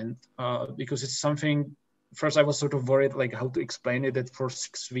client, because it's something, first I was sort of worried like how to explain it, that for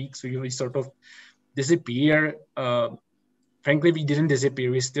 6 weeks we sort of disappear. Frankly, we didn't disappear.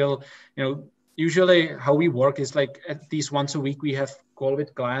 We still, usually how we work is like at least once a week we have call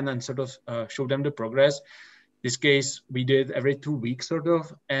with client and sort of show them the progress. This case we did every 2 weeks sort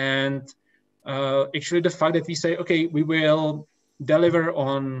of. And actually the fact that we say, okay, we will deliver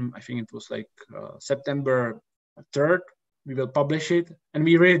on, I think it was like September 3rd, we will publish it, and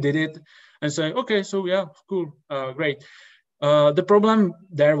we really did it and say, okay, so yeah, cool, great. The problem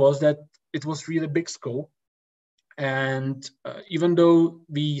there was that it was really big scope. And even though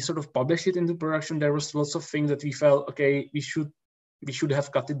we sort of published it into production, there was lots of things that we felt, okay, we should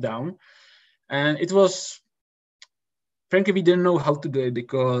have cut it down. And it was, frankly, we didn't know how to do it,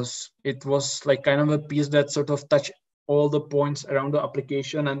 because it was like kind of a piece that sort of touched all the points around the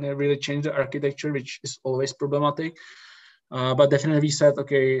application and it really changed the architecture, which is always problematic. But definitely we said,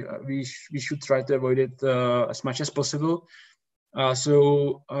 okay, we should try to avoid it as much as possible.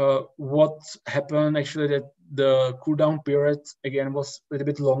 So what happened actually, that the cooldown period again was a little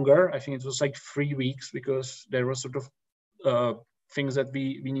bit longer. I think it was like 3 weeks, because there was sort of things that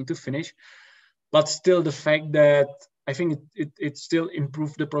we need to finish. But still, the fact that I think it still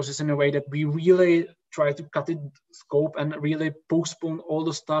improved the process in a way that we really try to cut it scope and really postpone all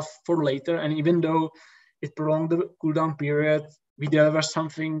the stuff for later. And even though it prolonged the cooldown period, we deliver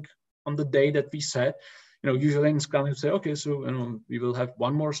something on the day that we said. Usually in Scrum you say, okay, so we will have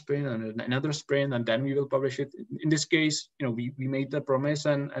one more sprint and another sprint, and then we will publish it. In this case, we made the promise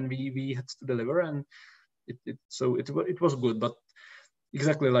and we had to deliver, and it was good. But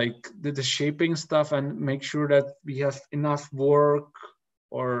exactly, like the shaping stuff and make sure that we have enough work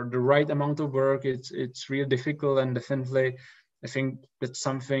or the right amount of work, it's really difficult. And definitely I think that's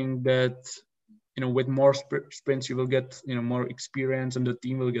something that with more sprints you will get more experience, and the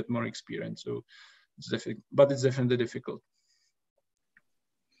team will get more experience. So it's difficult, but it's definitely difficult.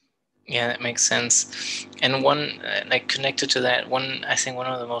 Yeah, that makes sense. And one, like connected to that, I think one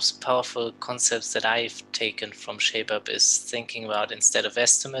of the most powerful concepts that I've taken from ShapeUp is thinking about, instead of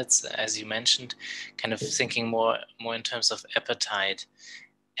estimates, as you mentioned, kind of thinking more in terms of appetite.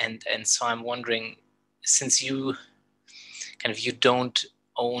 And so I'm wondering, since you don't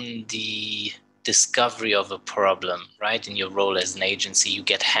own the discovery of a problem, right? In your role as an agency, you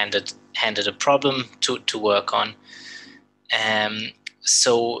get handed a problem to work on.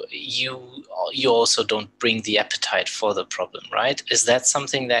 So you also don't bring the appetite for the problem, right? Is that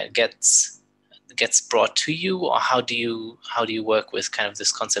something that gets brought to you, or how do you work with kind of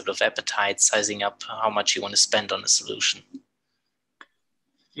this concept of appetite, sizing up how much you want to spend on a solution?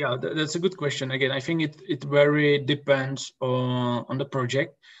 Yeah, that's a good question. Again, I think it very depends on the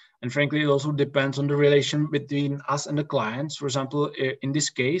project. And frankly, it also depends on the relation between us and the clients. For example, in this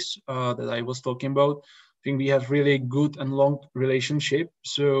case that I was talking about, I think we have really good and long relationship.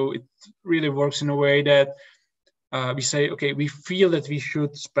 So it really works in a way that we say, okay, we feel that we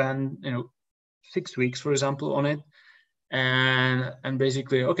should spend 6 weeks, for example, on it, and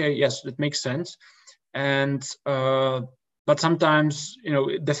basically, okay, yes, that makes sense. And but sometimes,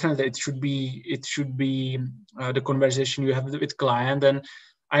 definitely it should be the conversation you have with client. And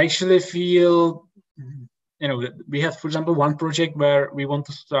I actually feel, that we have, for example, one project where we want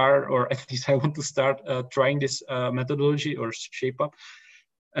to start, or at least I want to start trying this methodology or shape up.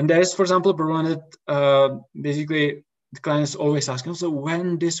 And there's, for example, a problem that basically the client is always asking, so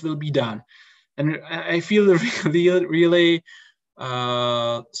when this will be done? And I feel really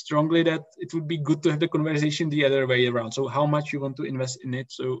strongly that it would be good to have the conversation the other way around. So how much you want to invest in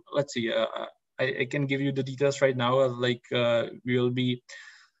it? So let's see. I can give you the details right now. We will be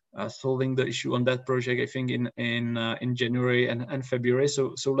solving the issue on that project, I think, in January and February.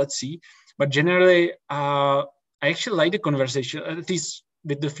 So let's see. But generally, I actually like the conversation, at least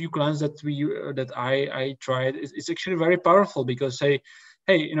with the few clients that I tried. It's actually very powerful because hey,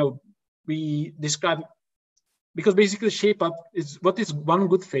 we describe, because basically shape up is what is one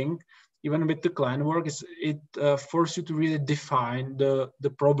good thing, even with the client work, is it forces you to really define the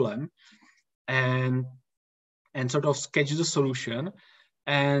problem and sort of sketch the solution.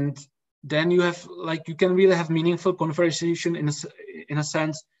 And then you can really have meaningful conversation in a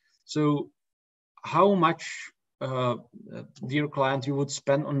sense. So how much, dear client, you would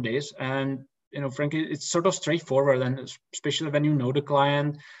spend on this? And frankly, it's sort of straightforward, and especially when you know the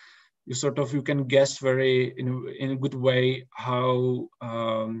client, you can guess very in a good way how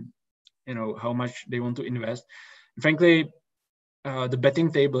how much they want to invest. And frankly, the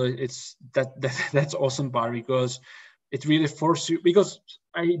betting table, it's that's awesome part, because it really forces you, because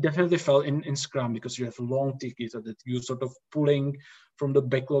I definitely felt in Scrum, because you have long tickets that you sort of pulling from the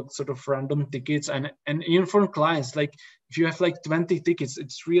backlog, sort of random tickets, and even for clients, like if you have like 20 tickets,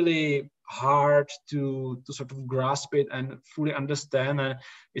 it's really hard to sort of grasp it and fully understand, and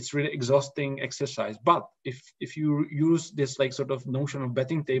it's really exhausting exercise. But if you use this like sort of notion of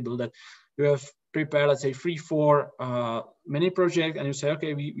betting table, that you have prepared, let's say 3-4 mini project, and you say,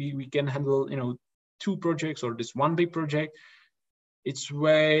 okay, we can handle 2 projects or this one big project, it's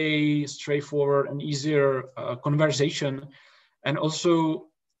way straightforward and easier conversation. And also,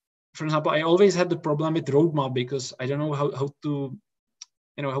 for example, I always had the problem with roadmap, because I don't know how to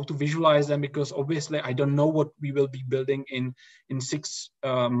how to visualize them, because obviously I don't know what we will be building in 6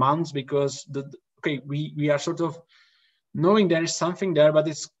 months, because we are sort of knowing there is something there, but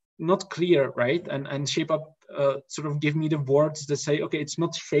it's not clear, right? And shape up sort of give me the words that say, okay, it's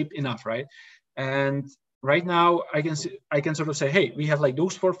not shaped enough, right? And right now I can sort of say, hey, we have like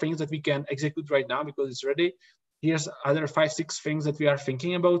those 4 things that we can execute right now because it's ready. Here's other 5-6 things that we are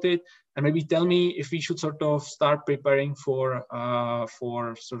thinking about it, and maybe tell me if we should sort of start preparing for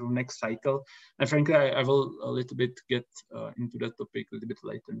sort of next cycle. And frankly, I will a little bit get into that topic a little bit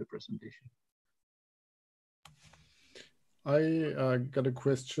later in the presentation. I got a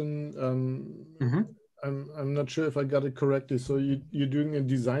question. I'm not sure if I got it correctly. So you're doing a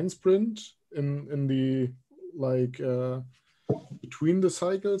design sprint in the between the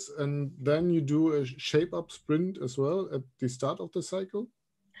cycles, and then you do a shape up sprint as well at the start of the cycle?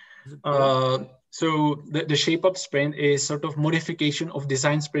 So the shape up sprint is sort of modification of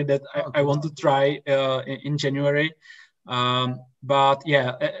design sprint that I want to try in January. But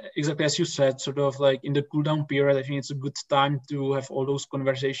yeah, exactly as you said, sort of like in the cool down period, I think it's a good time to have all those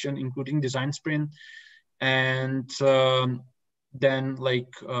conversations, including design sprint. And then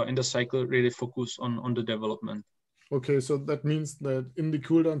in the cycle, really focus on the development. Okay, so that means that in the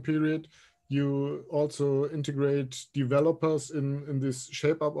cooldown period, you also integrate developers in this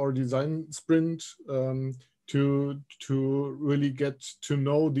shape up or design sprint to really get to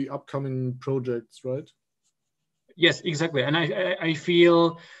know the upcoming projects, right? Yes, exactly. And I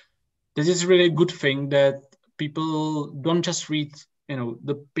feel this is really a good thing, that people don't just read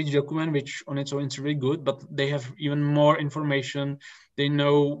the pitch document, which on its own is really good, but they have even more information. They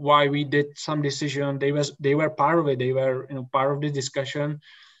know why we did some decision. They were part of it. They were part of the discussion,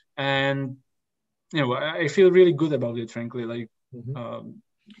 and I feel really good about it, frankly. Like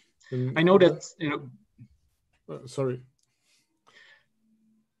I know that sorry.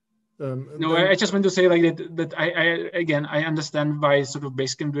 No, I just want to say like that I understand why sort of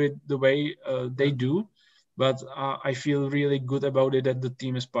Basecamp do it the way they do, but I feel really good about it that the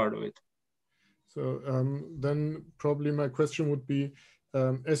team is part of it. So then probably my question would be,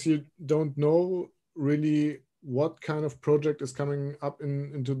 as you don't know really what kind of project is coming up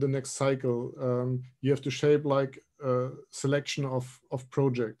into the next cycle. You have to shape like a selection of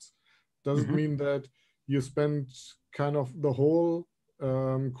projects. Does it mean that you spend kind of the whole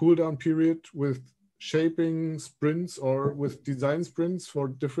cooldown period with shaping sprints or with design sprints for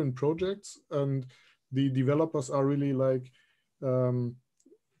different projects, and the developers are really like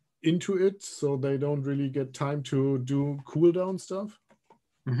into it, so they don't really get time to do cooldown stuff?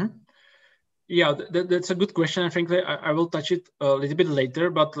 Yeah, that's a good question. I think I will touch it a little bit later,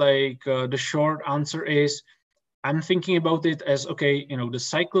 but like the short answer is, I'm thinking about it as, okay, the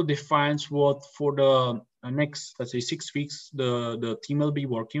cycle defines what for the next, let's say 6 weeks, the team will be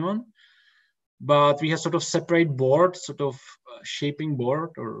working on. But we have sort of separate board, sort of shaping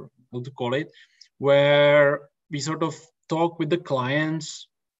board, or how to call it, where we sort of talk with the clients,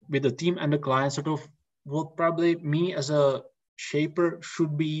 with the team and the clients, sort of what probably me as a shaper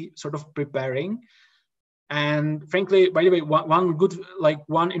should be sort of preparing. And frankly, by the way,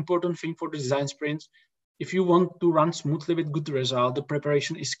 one important thing for the design sprints, if you want to run smoothly with good result, the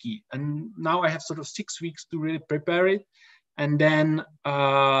preparation is key. And now I have sort of 6 weeks to really prepare it. And then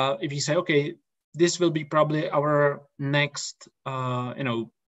if you say, okay, this will be probably our next,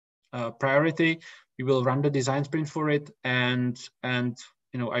 priority, we will run the design sprint for it. And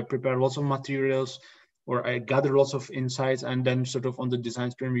I prepare lots of materials, or I gather lots of insights, and then sort of on the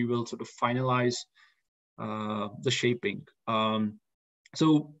design sprint, we will sort of finalize the shaping.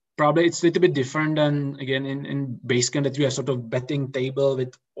 So probably it's a little bit different than, again, in Basecamp, that you have sort of betting table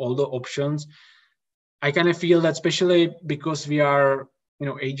with all the options. I kind of feel that, especially because we are,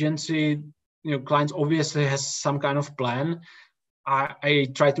 agency, clients obviously has some kind of plan. I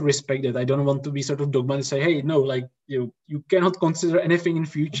try to respect it. I don't want to be sort of dogmatic and say, hey, no, like, you cannot consider anything in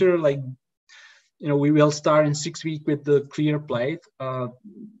future. Like, we will start in 6 weeks with the clear plate.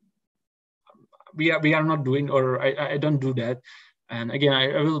 We are not doing, or I don't do that. And again,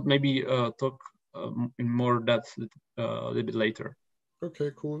 I will maybe talk in more depth a little bit later.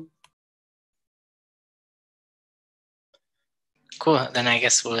 Okay, cool. Cool. Then I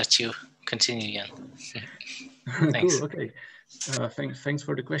guess we'll let you continue, Jan. Thanks. Cool. Okay. Thanks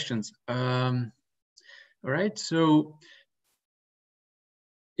for the questions. All right. So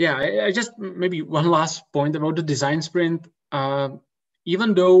yeah, I just maybe one last point about the design sprint.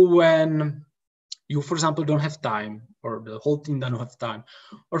 Even though when you, for example, don't have time, or the whole team don't have time,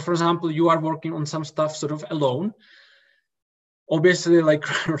 or for example, you are working on some stuff sort of alone, obviously, like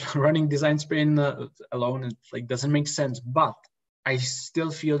running design sprint alone, it like doesn't make sense. But I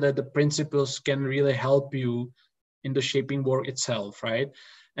still feel that the principles can really help you in the shaping work itself, right?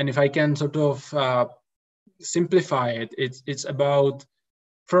 And if I can sort of simplify it, it's about,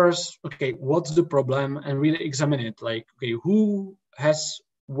 first, okay, what's the problem, and really examine it. Like, okay, who has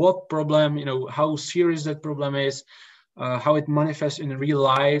what problem, how serious that problem is, how it manifests in real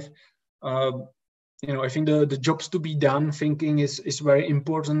life. I think the jobs to be done thinking is very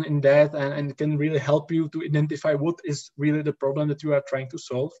important in that, and can really help you to identify what is really the problem that you are trying to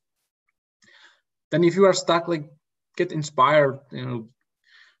solve. Then if you are stuck, like, get inspired,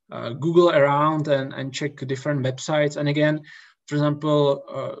 Google around and check different websites. And again, for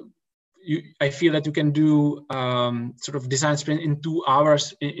example, I feel that you can do sort of design sprint in 2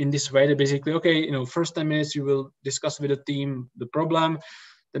 hours in this way. That basically, okay, first 10 minutes you will discuss with the team the problem,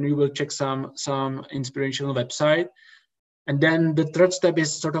 then we will check some inspirational website, and then the third step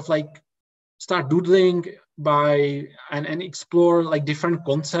is sort of like start doodling and explore like different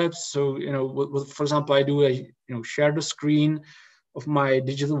concepts. So for example, I do share the screen of my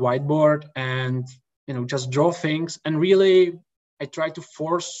digital whiteboard and just draw things, and really I try to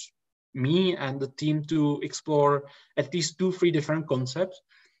force me and the team to explore at least 2-3 different concepts,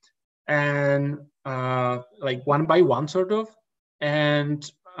 and like one by one sort of, and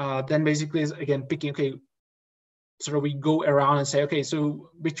then basically is again picking, okay, sort of we go around and say, okay, so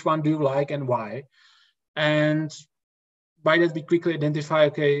which one do you like and why? And by that we quickly identify,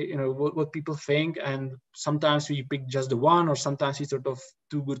 okay, what people think, and sometimes we pick just the one, or sometimes we sort of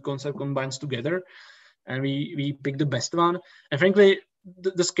 2 good concept combines together, and we pick the best one. And frankly,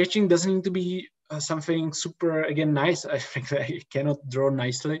 the sketching doesn't need to be something super, again, nice. I think I cannot draw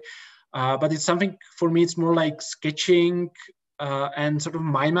nicely, but it's something, for me, it's more like sketching and sort of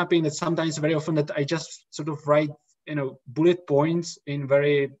mind mapping. That sometimes very often that I just sort of write, bullet points in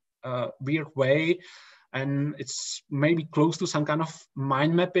very weird way, and it's maybe close to some kind of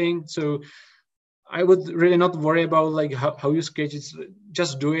mind mapping. So I would really not worry about like how you sketch. It's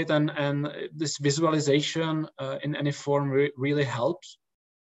just do it, and this visualization in any form really helps.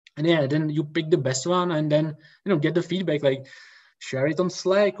 And yeah, then you pick the best one, and then get the feedback. Like, share it on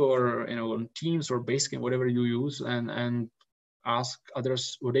Slack or on Teams or Basecamp, whatever you use, and ask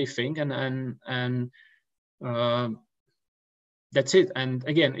others what they think, and that's it. And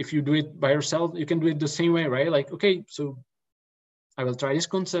again, if you do it by yourself, you can do it the same way, right? Like, okay, so I will try this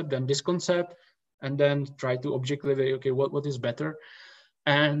concept, then this concept, and then try to objectively, okay, what is better?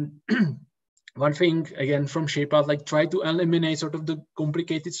 And one thing, again, from ShapeOut, like try to eliminate sort of the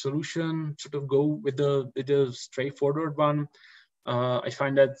complicated solution, sort of go with the straightforward one. I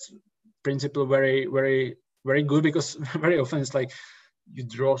find that principle very, very, very good, because very often it's like you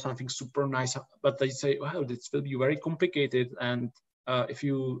draw something super nice, but they say, wow, this will be very complicated. And if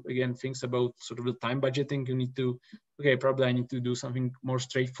you, again, think about sort of the time budgeting, you need to, okay, probably I need to do something more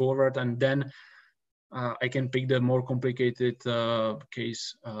straightforward, and then I can pick the more complicated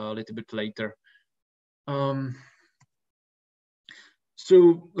case a little bit later.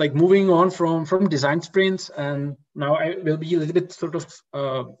 So like moving on from design sprints, and now I will be a little bit sort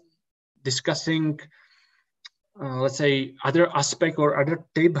of discussing, let's say, other aspect or other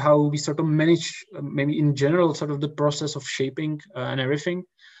tip how we sort of manage maybe in general sort of the process of shaping and everything.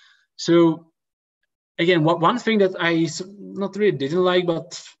 So again, one thing that I not really didn't like,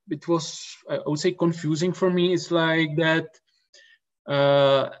 but it was, I would say, confusing for me, is like that,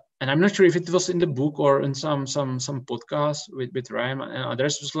 and I'm not sure if it was in the book or in some podcasts with Ryan and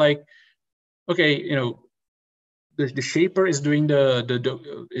others, was like, okay, the shaper is doing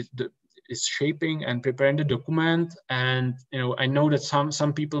is shaping and preparing the document, and I know that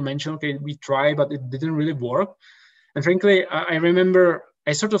some people mention, okay, we try, but it didn't really work. And frankly, I remember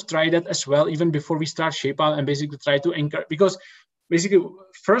I sort of tried that as well, even before we start ShapeOut, and basically try to encourage, because basically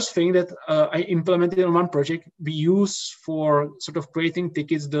first thing that I implemented on one project, we use for sort of creating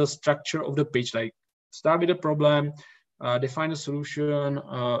tickets the structure of the page, like start with a problem, define a solution,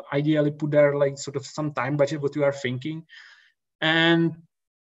 ideally put there like sort of some time budget, what you are thinking. And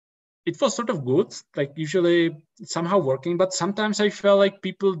it was sort of good, like usually it's somehow working, but sometimes I felt like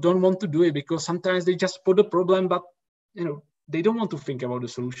people don't want to do it, because sometimes they just put a problem, but they don't want to think about the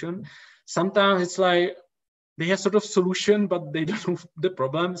solution. Sometimes it's like they have sort of solution, but they don't know the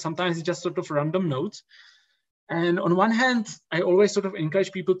problem. Sometimes it's just sort of random notes. And on one hand, I always sort of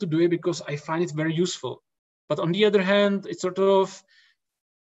encourage people to do it because I find it very useful. But on the other hand, it sort of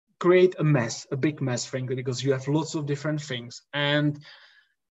create a mess, a big mess, frankly, because you have lots of different things. And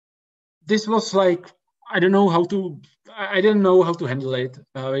this was like, I didn't know how to handle it,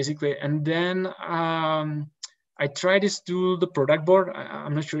 basically. And then I tried this to the product board.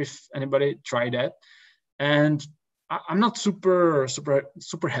 I'm not sure if anybody tried that. And I'm not super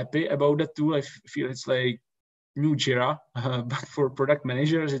happy about that tool. I feel it's like new Jira, but for product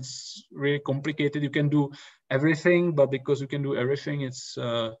managers, it's really complicated. You can do everything, but because you can do everything, it's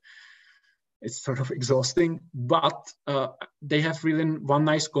sort of exhausting. But they have really one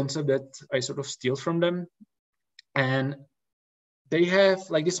nice concept that I sort of steal from them. And they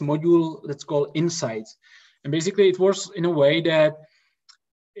have like this module that's called Insights. And basically it works in a way that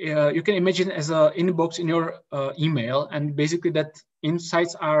you can imagine as an inbox in your email, and basically that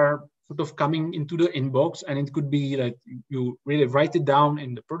insights are sort of coming into the inbox, and it could be that you really write it down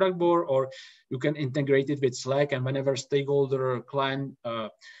in the product board, or you can integrate it with Slack, and whenever stakeholder or client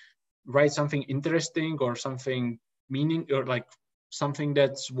write something interesting or something meaning, or like something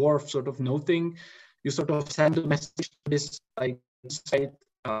that's worth sort of noting, you sort of send a message to this like site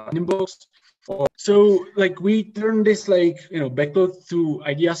inbox. So like we turn this like backlog to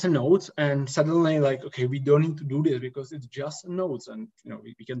ideas and notes, and suddenly like, okay, we don't need to do this because it's just notes, and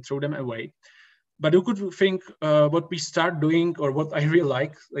we can throw them away. But you could think what we start doing, or what I really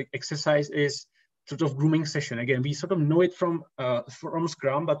like exercise, is sort of grooming session. Again, we sort of know it from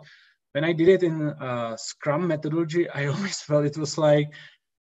Scrum, but when I did it in Scrum methodology, I always felt it was like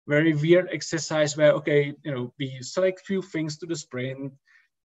very weird exercise where, okay, we select few things to the sprint,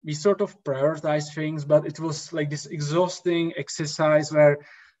 we sort of prioritize things, but it was like this exhausting exercise where,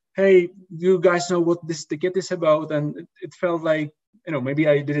 hey, you guys know what this ticket is about? And it felt like, maybe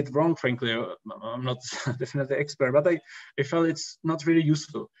I did it wrong, frankly. I'm not definitely expert, but I felt it's not really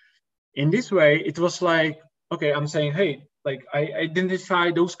useful. In this way, it was like, okay, I'm saying, hey, like I identify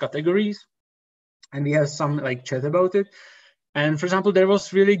those categories, and we have some like chat about it. And for example, there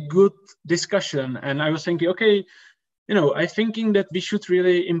was really good discussion, and I was thinking, okay, I'm thinking that we should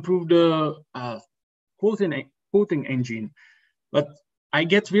really improve the quoting engine. But I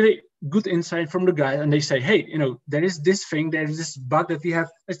get really good insight from the guy, and they say, hey, there is this thing, there is this bug that we have.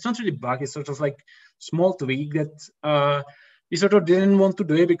 It's not really bug, it's sort of like small tweak that we sort of didn't want to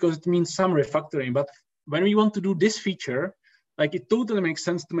do it because it means some refactoring. But when we want to do this feature, like it totally makes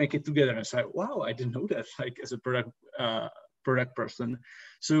sense to make it together. And I say, wow, I didn't know that, like as a product product person.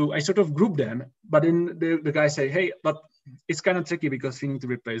 So I sort of group them, but then the guy say, hey, but it's kind of tricky because we need to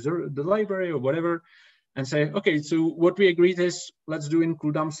replace the library or whatever, and say, okay, so what we agreed is let's do in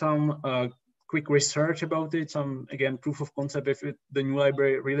CrewDump some quick research about it, some, again, proof of concept if the new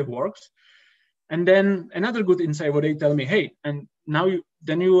library really works. And then another good insight where they tell me, hey, and now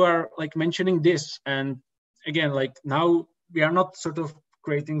you are like mentioning this. And again, like now we are not sort of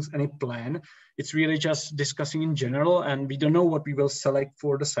creating any plan. It's really just discussing in general, and we don't know what we will select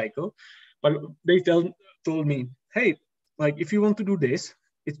for the cycle. But they told me, hey, like if you want to do this,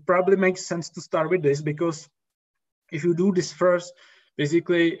 it probably makes sense to start with this, because if you do this first,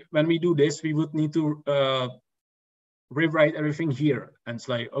 basically when we do this, we would need to rewrite everything here. And it's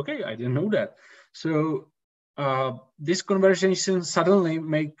like, okay, I didn't know that. So this conversation suddenly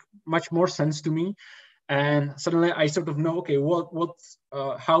make much more sense to me. And suddenly I sort of know, okay,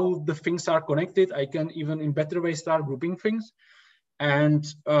 how the things are connected. I can even in better way start grouping things. And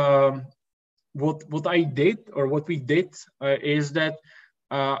what I did, or what we did, is that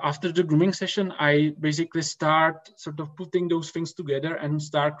after the grooming session, I basically start sort of putting those things together and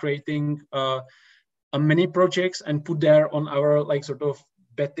start creating a mini projects and put there on our like sort of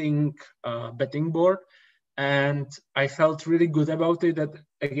betting board. And I felt really good about it, that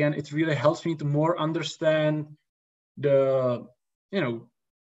again, it really helps me to more understand the,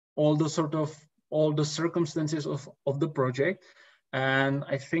 all the circumstances of the project. And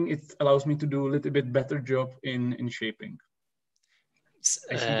I think it allows me to do a little bit better job in shaping.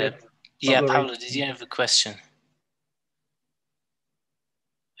 I see that. Yeah, Pablo, did you have a question? I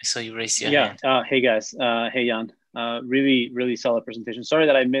saw you raise your hand. Hey guys. Hey Jan. Really solid presentation. Sorry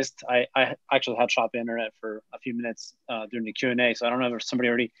that I missed. I actually had choppy internet for a few minutes during the Q&A, so I don't know if somebody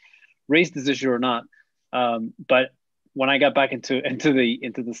already raised this issue or not. But when I got back into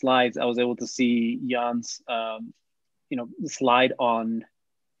the slides, I was able to see Jan's slide on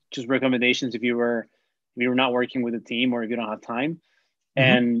just recommendations if you were not working with a team or if you don't have time.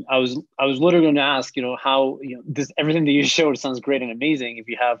 And I was literally going to ask, how, this, everything that you showed sounds great and amazing. If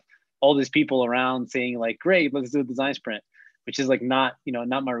you have all these people around saying like, great, let's do a design sprint, which is like not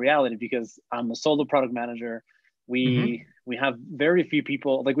my reality, because I'm a solo product manager. We have very few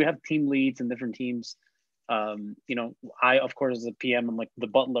people, like we have team leads in different teams. I, of course, as a PM, I'm like the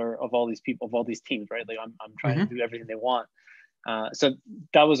butler of all these people, of all these teams, right? Like I'm trying to do everything they want. So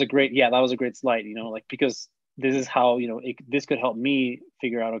that was a great slide, like, because this is how, this could help me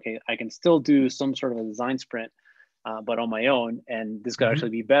figure out, okay, I can still do some sort of a design sprint, but on my own. And this could actually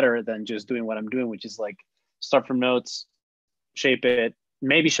be better than just doing what I'm doing, which is like start from notes, shape it,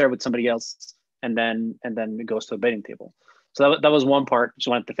 maybe share with somebody else, and then it goes to a betting table. So that was one part. Just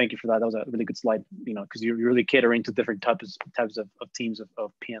wanted to thank you for that. That was a really good slide, because you're really catering to different types of teams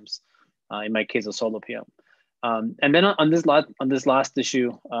of PMs. In my case, a solo PM. And then on this last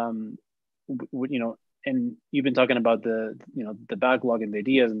issue, and you've been talking about the backlog and the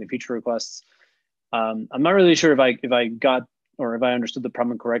ideas and the feature requests. I'm not really sure if I got or if I understood the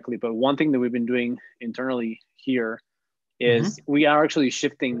problem correctly, but one thing that we've been doing internally here is we are actually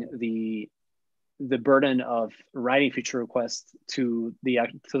shifting the burden of writing feature requests to the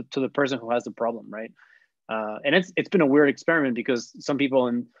person who has the problem, right? And it's been a weird experiment, because some people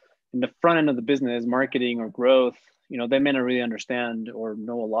in the front end of the business, marketing or growth, they may not really understand or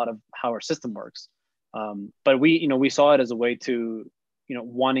know a lot of how our system works. But we saw it as a way to,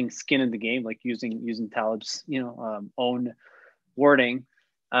 wanting skin in the game, like using Talib's, own wording.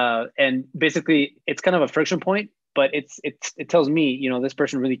 And basically it's kind of a friction point, but it tells me, this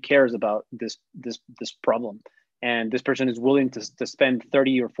person really cares about this problem. And this person is willing to spend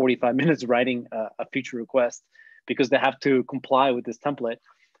 30 or 45 minutes writing a feature request because they have to comply with this template.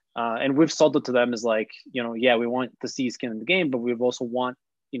 And we've sold it to them as like, yeah, we want to see skin in the game, but we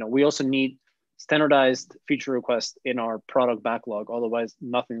also need standardized feature requests in our product backlog. Otherwise,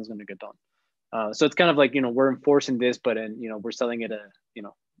 nothing is going to get done. So it's kind of like, we're enforcing this, but we're selling it,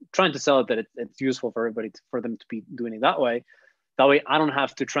 trying to sell it that it's useful for everybody, for them to be doing it that way. That way, I don't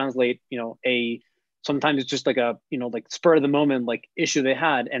have to translate, sometimes it's just like a, like spur of the moment, like issue they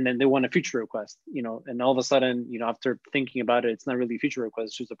had, and then they want a feature request, and all of a sudden, after thinking about it, it's not really a feature request,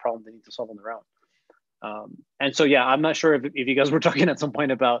 it's just a problem they need to solve on their own. And so, yeah, I'm not sure if you guys were talking at some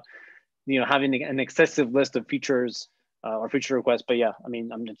point about, having an excessive list of features or feature requests, but yeah, I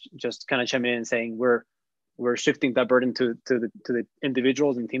mean, I'm just kind of chiming in and saying we're shifting that burden to the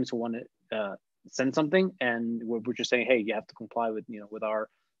individuals and teams who want to send something, and we're just saying, hey, you have to comply with with our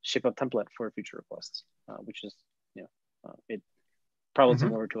ship up template for feature requests, which is it probably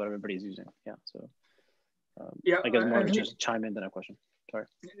similar to what everybody's using. Yeah, so I guess more just chime in than a question. Sorry.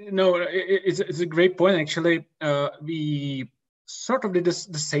 No, it's a great point. Actually, we sort of did this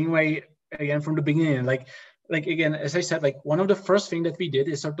the same way again from the beginning. Like again, as I said, like one of the first thing that we did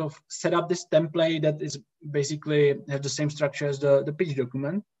is sort of set up this template that is basically has the same structure as the pitch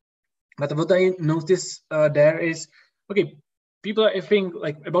document. But what I noticed there is, okay, people I think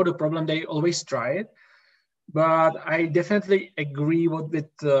like about the problem, they always try it. But I definitely agree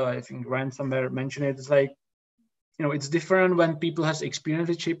with I think Ryan somewhere mentioned it. It's like, you know, it's different when people has experience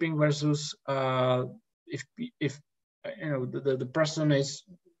with shipping versus if you know the person is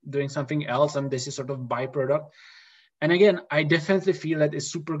doing something else and this is sort of byproduct. And again, I definitely feel that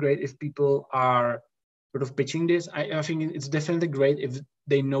it's super great if people are sort of pitching this. I think it's definitely great if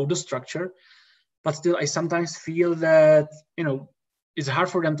they know the structure, but still I sometimes feel that, you know, it's hard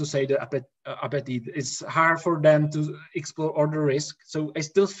for them to say the appetite. It's hard for them to explore all the risk. So I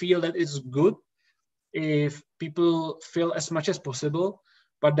still feel that it's good if people fill as much as possible,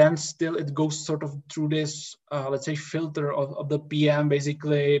 but then still it goes sort of through this, let's say, filter of the PM,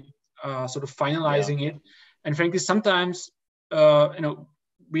 basically sort of finalizing it. And frankly, sometimes, you know,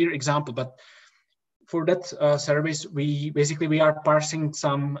 weird example, but for that service, we are parsing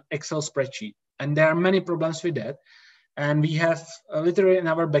some Excel spreadsheet, and there are many problems with that. And we have literally in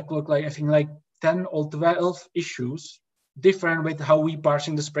our backlog, like I think like 10 or 12 issues different with how we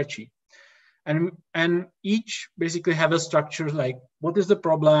parsing the spreadsheet. And each basically have a structure like what is the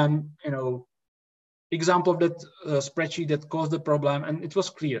problem, you know, example of that spreadsheet that caused the problem, and it was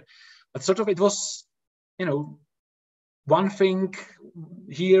clear. But sort of it was, you know, one thing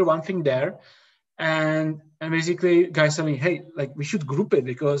here, one thing there, and basically guys telling me, hey, like we should group it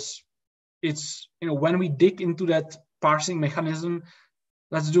because it's, you know, when we dig into that parsing mechanism,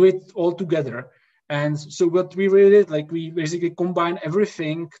 let's do it all together. And so what we really did, like we basically combine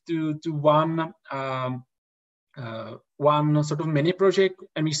everything to one one sort of mini project,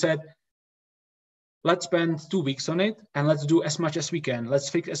 and we said, let's spend 2 weeks on it and let's do as much as we can. Let's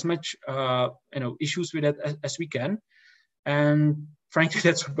fix as much you know, issues with it as we can. And frankly,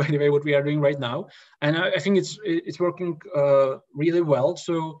 that's by the way what we are doing right now. And I think it's working really well.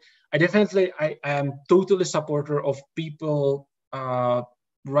 So I definitely I am totally supporter of people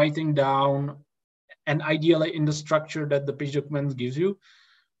writing down, and ideally in the structure that the pitch document gives you.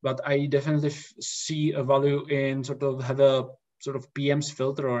 But I definitely see a value in sort of have a sort of PM's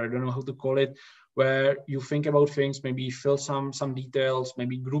filter, or I don't know how to call it, where you think about things, maybe fill some details,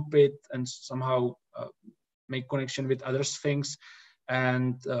 maybe group it, and somehow make connection with other things.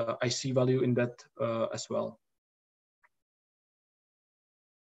 And I see value in that as well.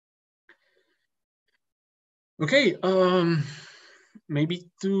 Okay, maybe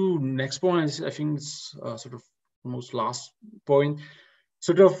to next point, I think it's sort of almost last point,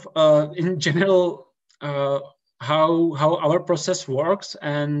 sort of in general, how our process works.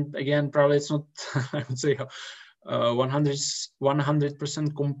 And again, probably it's not, I would say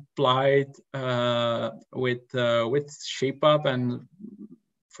 100% complied with ShapeUp and,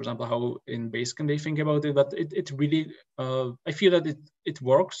 for example, how in Basecamp they think about it, but it really, I feel that it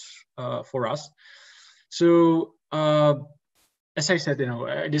works for us. So as I said, you know,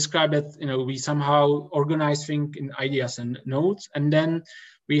 I described that, you know, we somehow organize things in ideas and notes, and then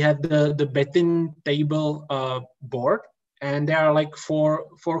we have the betting table board, and there are like four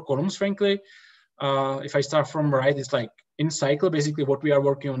columns, frankly. If I start from right, it's like in cycle, basically what we are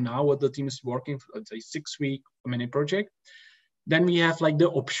working on now, what the team is working for, let's say 6-week mini project. Then we have like the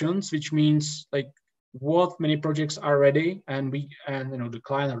options, which means like what many projects are ready, and you know, the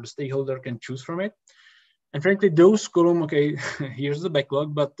client or the stakeholder can choose from it. And frankly, those column, okay, here's the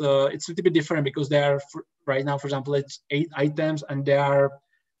backlog, but it's a little bit different because they are right now, for example, it's 8 items, and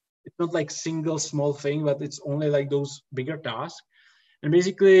it's not like single small thing, but it's only like those bigger tasks. And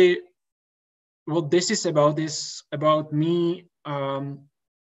basically, what this is about me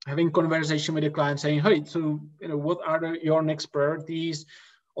having conversation with the client, saying, hey, so, you know, what are your next priorities?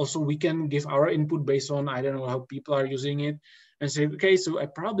 Also, we can give our input based on, I don't know, how people are using it, and say, okay, so I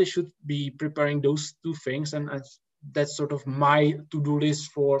probably should be preparing those 2 things, and that's sort of my to-do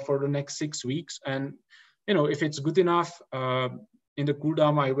list for the next 6 weeks. And, you know, if it's good enough, in the cool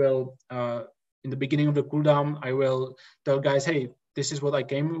down, I will, in the beginning of the cool down, I will tell guys, hey, this is what I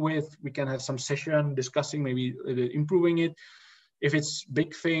came with. We can have some session discussing, maybe improving it. If it's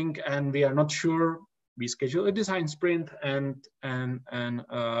big thing and we are not sure, we schedule a design sprint and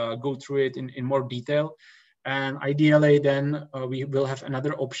go through it in more detail. And ideally, then we will have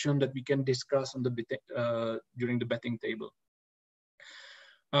another option that we can discuss on the during the betting table.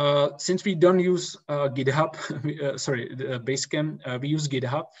 Since we don't use GitHub, Basecamp, we use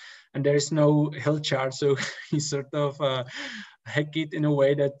GitHub, and there is no hill chart, so we sort of hack it in a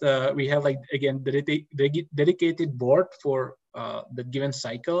way that we have like, again, dedicated board for the given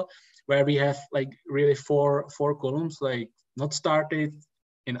cycle, where we have like really four columns, like not started,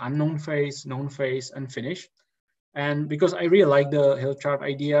 in unknown phase, known phase, and finish. And because I really like the hill chart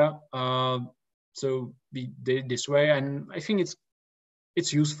idea, so we did it this way, and I think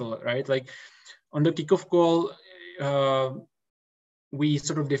it's useful, right? Like on the kickoff call, we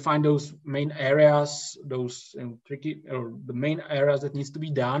sort of define those main areas, those tricky, or the main areas that needs to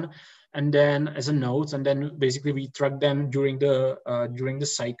be done, and then as a notes, and then basically we track them during the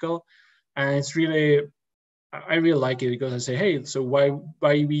cycle. And it's really, I really like it, because I say, hey, so why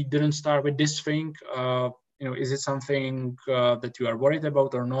we didn't start with this thing? Is it something that you are worried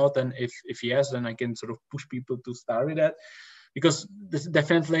about or not? And if yes, then I can sort of push people to start with that, because this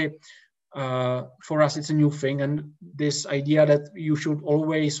definitely, for us, it's a new thing. And this idea that you should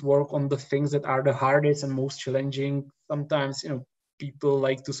always work on the things that are the hardest and most challenging, sometimes, people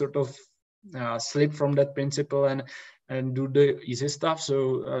like to sort of slip from that principle and do the easy stuff.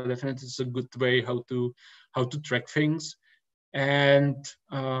 So definitely it's a good way how to track things. And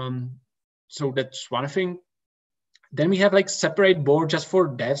so that's one thing. Then we have like separate board just for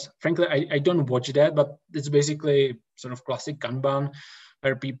devs. Frankly, I don't watch that, but it's basically sort of classic Kanban,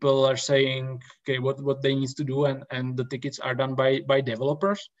 where people are saying, okay, what they need to do, and the tickets are done by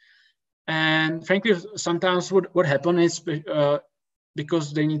developers. And frankly, sometimes what happens is,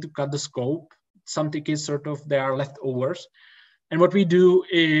 because they need to cut the scope, some tickets sort of, they are leftovers. And what we do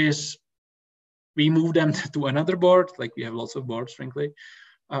is we move them to another board, like we have lots of boards, frankly,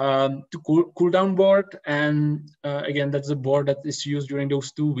 to cool down board. And again, that's a board that is used during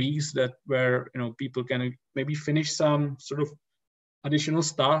those 2 weeks, that where people can maybe finish some sort of additional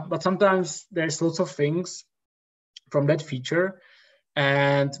stuff. But sometimes there's lots of things from that feature,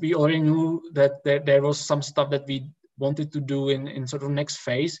 and we already knew that there was some stuff that we wanted to do in sort of next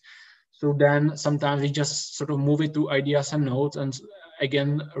phase. So then sometimes we just sort of move it to ideas and notes, and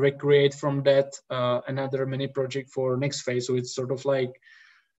again recreate from that another mini project for next phase. So it's sort of like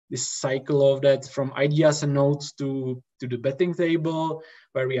this cycle of that, from ideas and notes to the betting table,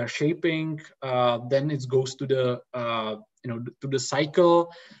 where we are shaping. Then it goes to the to the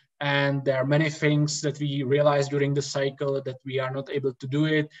cycle, and there are many things that we realize during the cycle that we are not able to do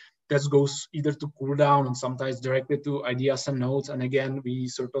it. That goes either to cool down, and sometimes directly to ideas and notes. And again, we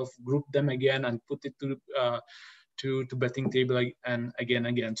sort of group them again and put it to betting table, and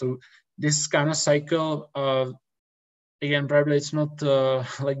again. So this kind of cycle, again, probably it's not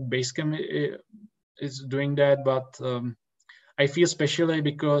like Basecamp is doing that, but I feel especially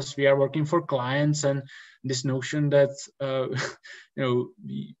because we are working for clients, and this notion that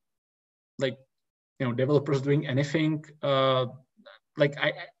developers doing anything, like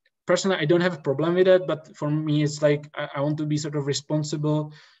I personally, I don't have a problem with it, but for me, it's like I want to be sort of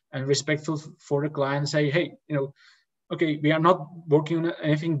responsible and respectful for the client. Say, hey, okay, we are not working on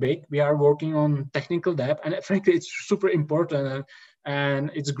anything big. We are working on technical debt, and frankly, it's super important,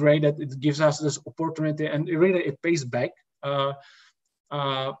 and it's great that it gives us this opportunity, and it pays back.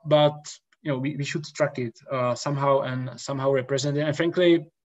 But we should track it somehow, and somehow represent it. And frankly,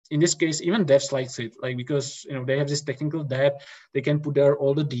 in this case, even devs likes it, like, because they have this technical debt, they can put there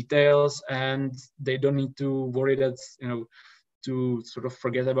all the details, and they don't need to worry that to sort of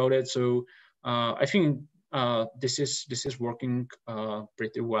forget about it. So I think this is working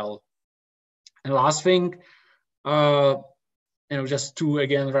pretty well. And last thing, just two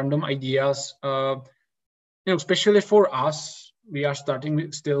again random ideas. Especially for us, we are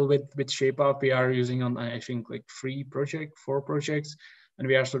starting still with ShapeUp. We are using on, I think, like 4 projects. And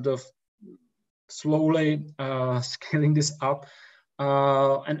we are sort of slowly scaling this up.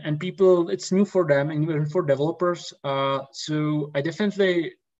 And people, it's new for them, and even for developers. So I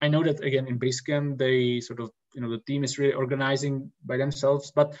know that, again, in Basecamp, they sort of, the team is really organizing by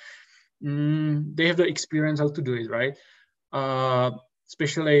themselves, but they have the experience how to do it, right?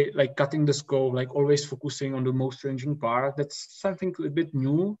 Especially like cutting the scope, like always focusing on the most challenging part. That's something a bit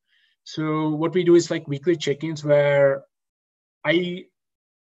new. So what we do is like weekly check-ins, where I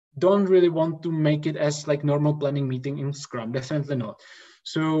don't really want to make it as like normal planning meeting in Scrum, definitely not.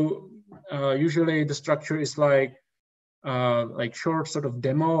 So usually the structure is like short sort of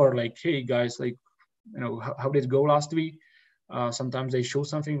demo, or like, hey guys, like, how did it go last week? Sometimes they show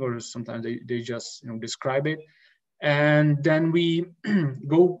something, or sometimes they just describe it. And then we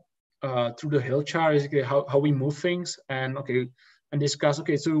go through the hill chart, basically how we move things, and discuss,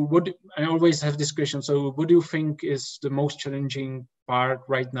 okay, so I always have this question, so what do you think is the most challenging part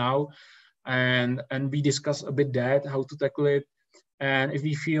right now? And we discuss a bit that, how to tackle it. And if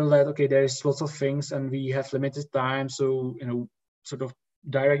we feel that, okay, there's lots of things and we have limited time, so, sort of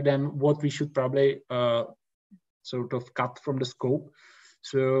direct them what we should probably sort of cut from the scope.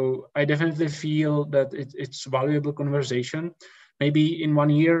 So I definitely feel that it's valuable conversation. Maybe in 1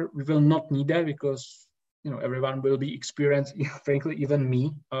 year, we will not need that because, everyone will be experienced, frankly, even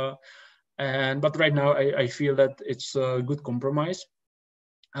me. But right now, I feel that it's a good compromise.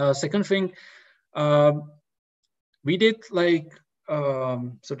 Second thing, we did like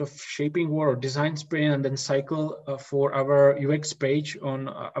sort of shaping or design sprint and then cycle for our UX page on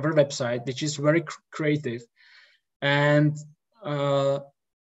our website, which is very creative. And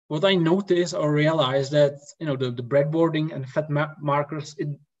what I noticed or realized that, the breadboarding and fat markers, it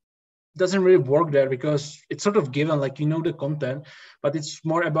doesn't really work there because it's sort of given, like, the content, but it's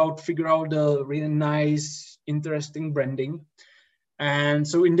more about figure out the really nice, interesting branding. And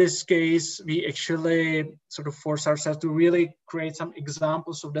so in this case, we actually sort of force ourselves to really create some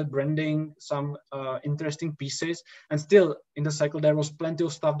examples of that branding, some interesting pieces. And still in the cycle, there was plenty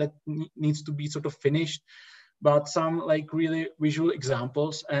of stuff that needs to be sort of finished, but some like really visual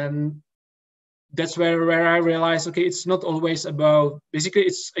examples. And that's where I realized, okay, it's not always about, basically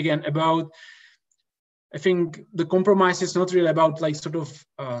it's again about, I think the compromise is not really about like sort of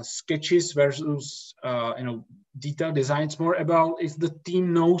sketches versus, detailed design. It's more about if the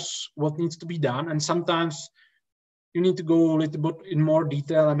team knows what needs to be done. And sometimes you need to go a little bit in more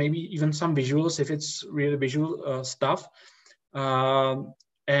detail and maybe even some visuals if it's really visual stuff. Versus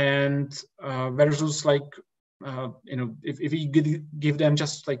like, if we give them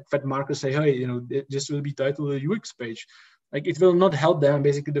just like fat markers, say, hey, this will be titled a UX page, like it will not help them.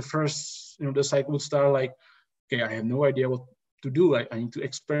 Basically, the first, the cycle would start like, okay, I have no idea what to do. I need to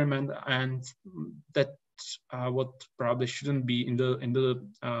experiment, and that's what probably shouldn't be in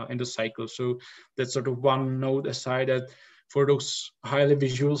the cycle. So that's sort of one note aside, that for those highly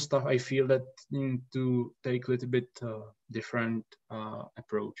visual stuff, I feel that you need to take a little bit different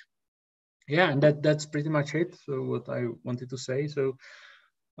approach. Yeah, and that's pretty much it. So what I wanted to say. So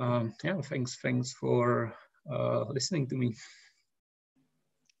yeah, thanks for listening to me.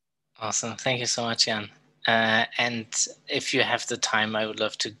 Awesome. Thank you so much, Jan. And if you have the time, I would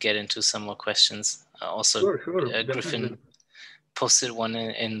love to get into some more questions. Also, sure, Griffin posted one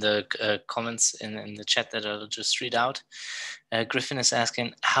in the comments in the chat that I'll just read out. Griffin is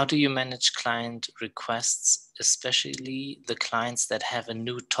asking, how do you manage client requests, especially the clients that have a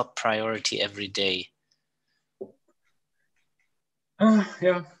new top priority every day?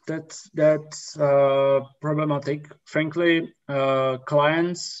 Yeah, that's problematic. Frankly,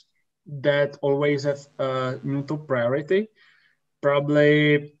 clients that always have a new top priority,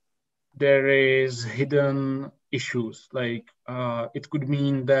 probably there is hidden issues. Like it could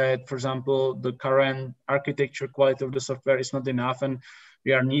mean that, for example, the current architecture quality of the software is not enough, and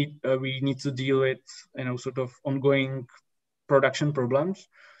we need to deal with sort of ongoing production problems.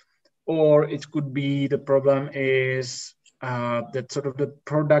 Or it could be the problem is that sort of the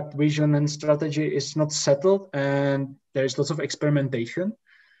product vision and strategy is not settled, and there's lots of experimentation.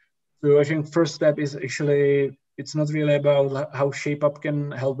 So I think first step is actually, it's not really about how ShapeUp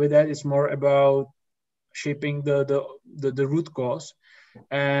can help with that. It's more about shaping the root cause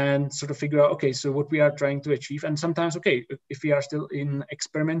and sort of figure out, okay, so what we are trying to achieve. And sometimes, okay, if we are still in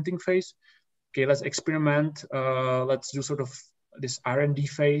experimenting phase, okay, let's experiment. Let's do sort of this R&D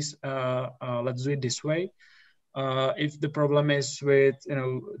phase. Let's do it this way. If the problem is with,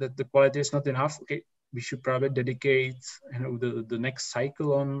 that the quality is not enough, okay, we should probably dedicate, the next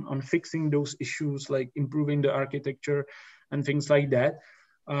cycle on fixing those issues, like improving the architecture and things like that.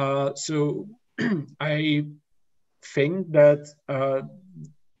 So I think that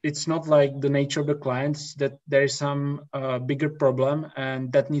it's not like the nature of the clients that there is some bigger problem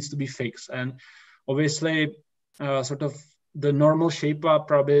and that needs to be fixed. And obviously, sort of the normal ShapeUp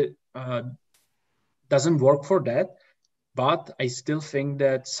probably doesn't work for that. But I still think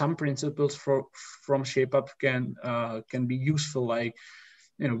that some principles from ShapeUp can be useful, like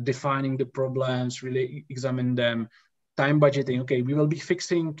defining the problems, really examine them, time budgeting. Okay, we will be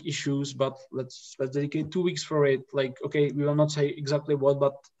fixing issues, but let's dedicate 2 weeks for it. Like, okay, we will not say exactly what,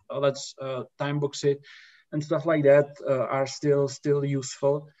 but let's time box it, and stuff like that are still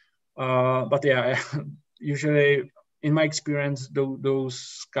useful. But yeah, usually in my experience,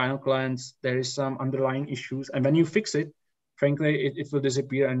 those kind of clients, there is some underlying issues, and when you fix it, frankly, it will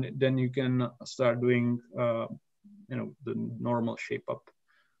disappear, and then you can start doing, the normal ShapeUp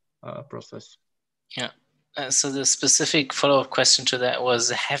process. Yeah. So the specific follow-up question to that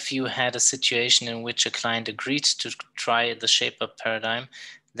was, have you had a situation in which a client agreed to try the ShapeUp paradigm,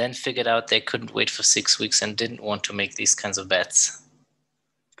 then figured out they couldn't wait for 6 weeks and didn't want to make these kinds of bets?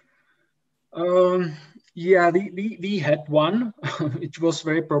 Yeah, we had one, which was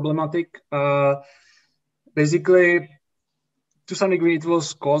very problematic. Basically, to some degree, it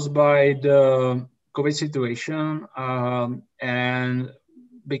was caused by the COVID situation, and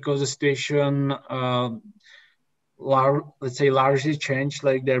because the situation, let's say, largely changed.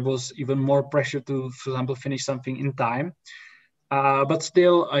 Like there was even more pressure to, for example, finish something in time. But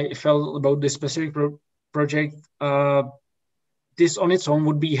still, I felt about this specific project. This on its own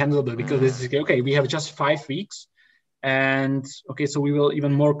would be handleable because it's okay. We have just 5 weeks, and okay, so we will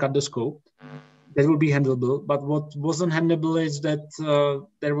even more cut the scope. That will be handleable. But what wasn't handleable is that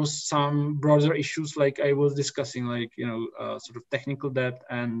there was some broader issues, like I was discussing, like sort of technical debt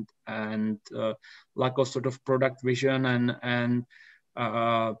and lack of sort of product vision, and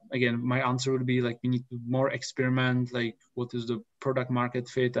again, my answer would be like we need to more experiment, like what is the product market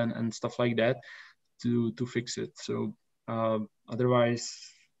fit and stuff like that to fix it. So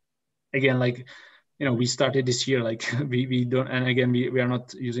otherwise, again, like we started this year, like we don't, and again we are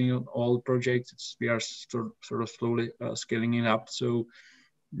not using all projects. We are sort of slowly scaling it up. So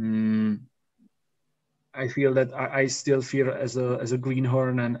I feel that I still feel as a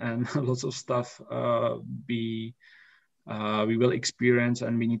greenhorn and lots of stuff we will experience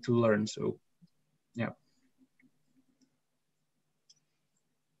and we need to learn. So yeah.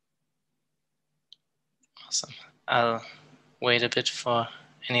 Awesome. I'll wait a bit for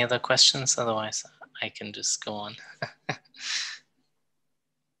any other questions. Otherwise, I can just go on.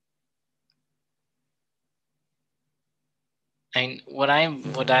 And what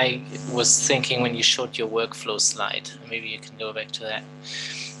I was thinking when you showed your workflow slide, maybe you can go back to that.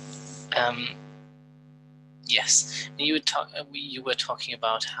 Yes, you were talking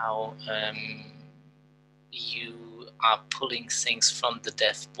about how you are pulling things from the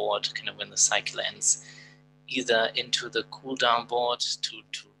dev board kind of when the cycle ends, either into the cooldown board to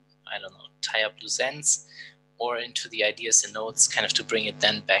I don't know, tie up loose ends, or into the ideas and notes kind of to bring it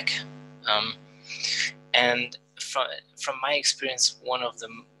then back. And from my experience, one of the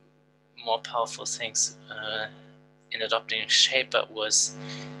more powerful things in adopting ShapeUp was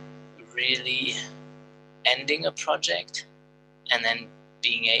really ending a project and then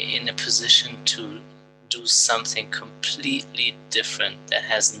being in a position to do something completely different that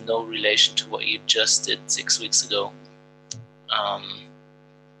has no relation to what you just did 6 weeks ago.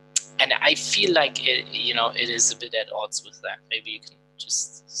 And I feel like it is a bit at odds with that. Maybe you can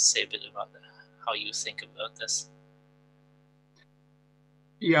just say a bit about that, how you think about this.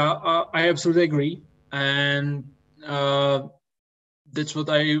 Yeah, I absolutely agree, and that's what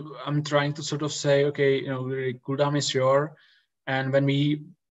I'm trying to sort of say. Okay, cooldown is your, and when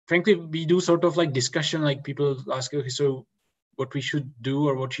frankly we do sort of like discussion, like people ask, okay, so what we should do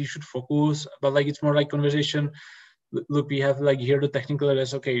or what we should focus, but like it's more like conversation. Look, we have like here the technical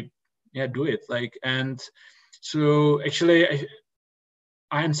areas. Okay, yeah, do it. Like, and so actually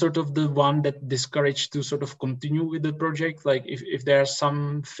I'm sort of the one that discouraged to sort of continue with the project. Like if there are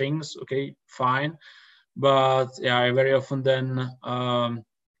some things, okay, fine. But yeah, I very often then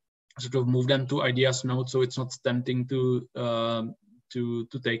sort of move them to ideas notes, so it's not tempting to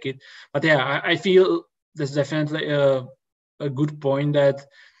take it. But yeah, I feel there's definitely a good point that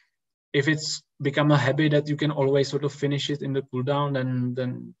if it's become a habit that you can always sort of finish it in the cooldown,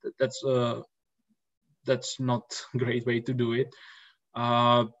 then that's not a great way to do it.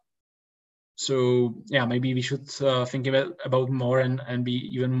 So yeah, maybe we should think about more and be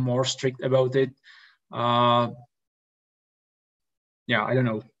even more strict about it. Yeah, I don't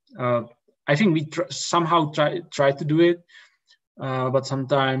know. I think we somehow try to do it, but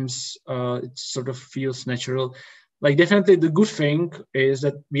sometimes it sort of feels natural. Like definitely the good thing is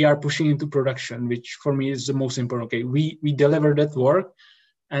that we are pushing into production, which for me is the most important. Okay, we deliver that work,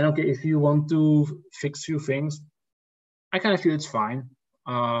 and okay, if you want to fix few things, I kind of feel it's fine.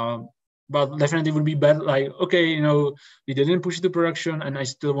 But definitely would be better. Like, okay, we didn't push it to production, and I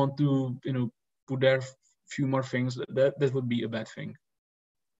still want to, put there few more things. That would be a bad thing.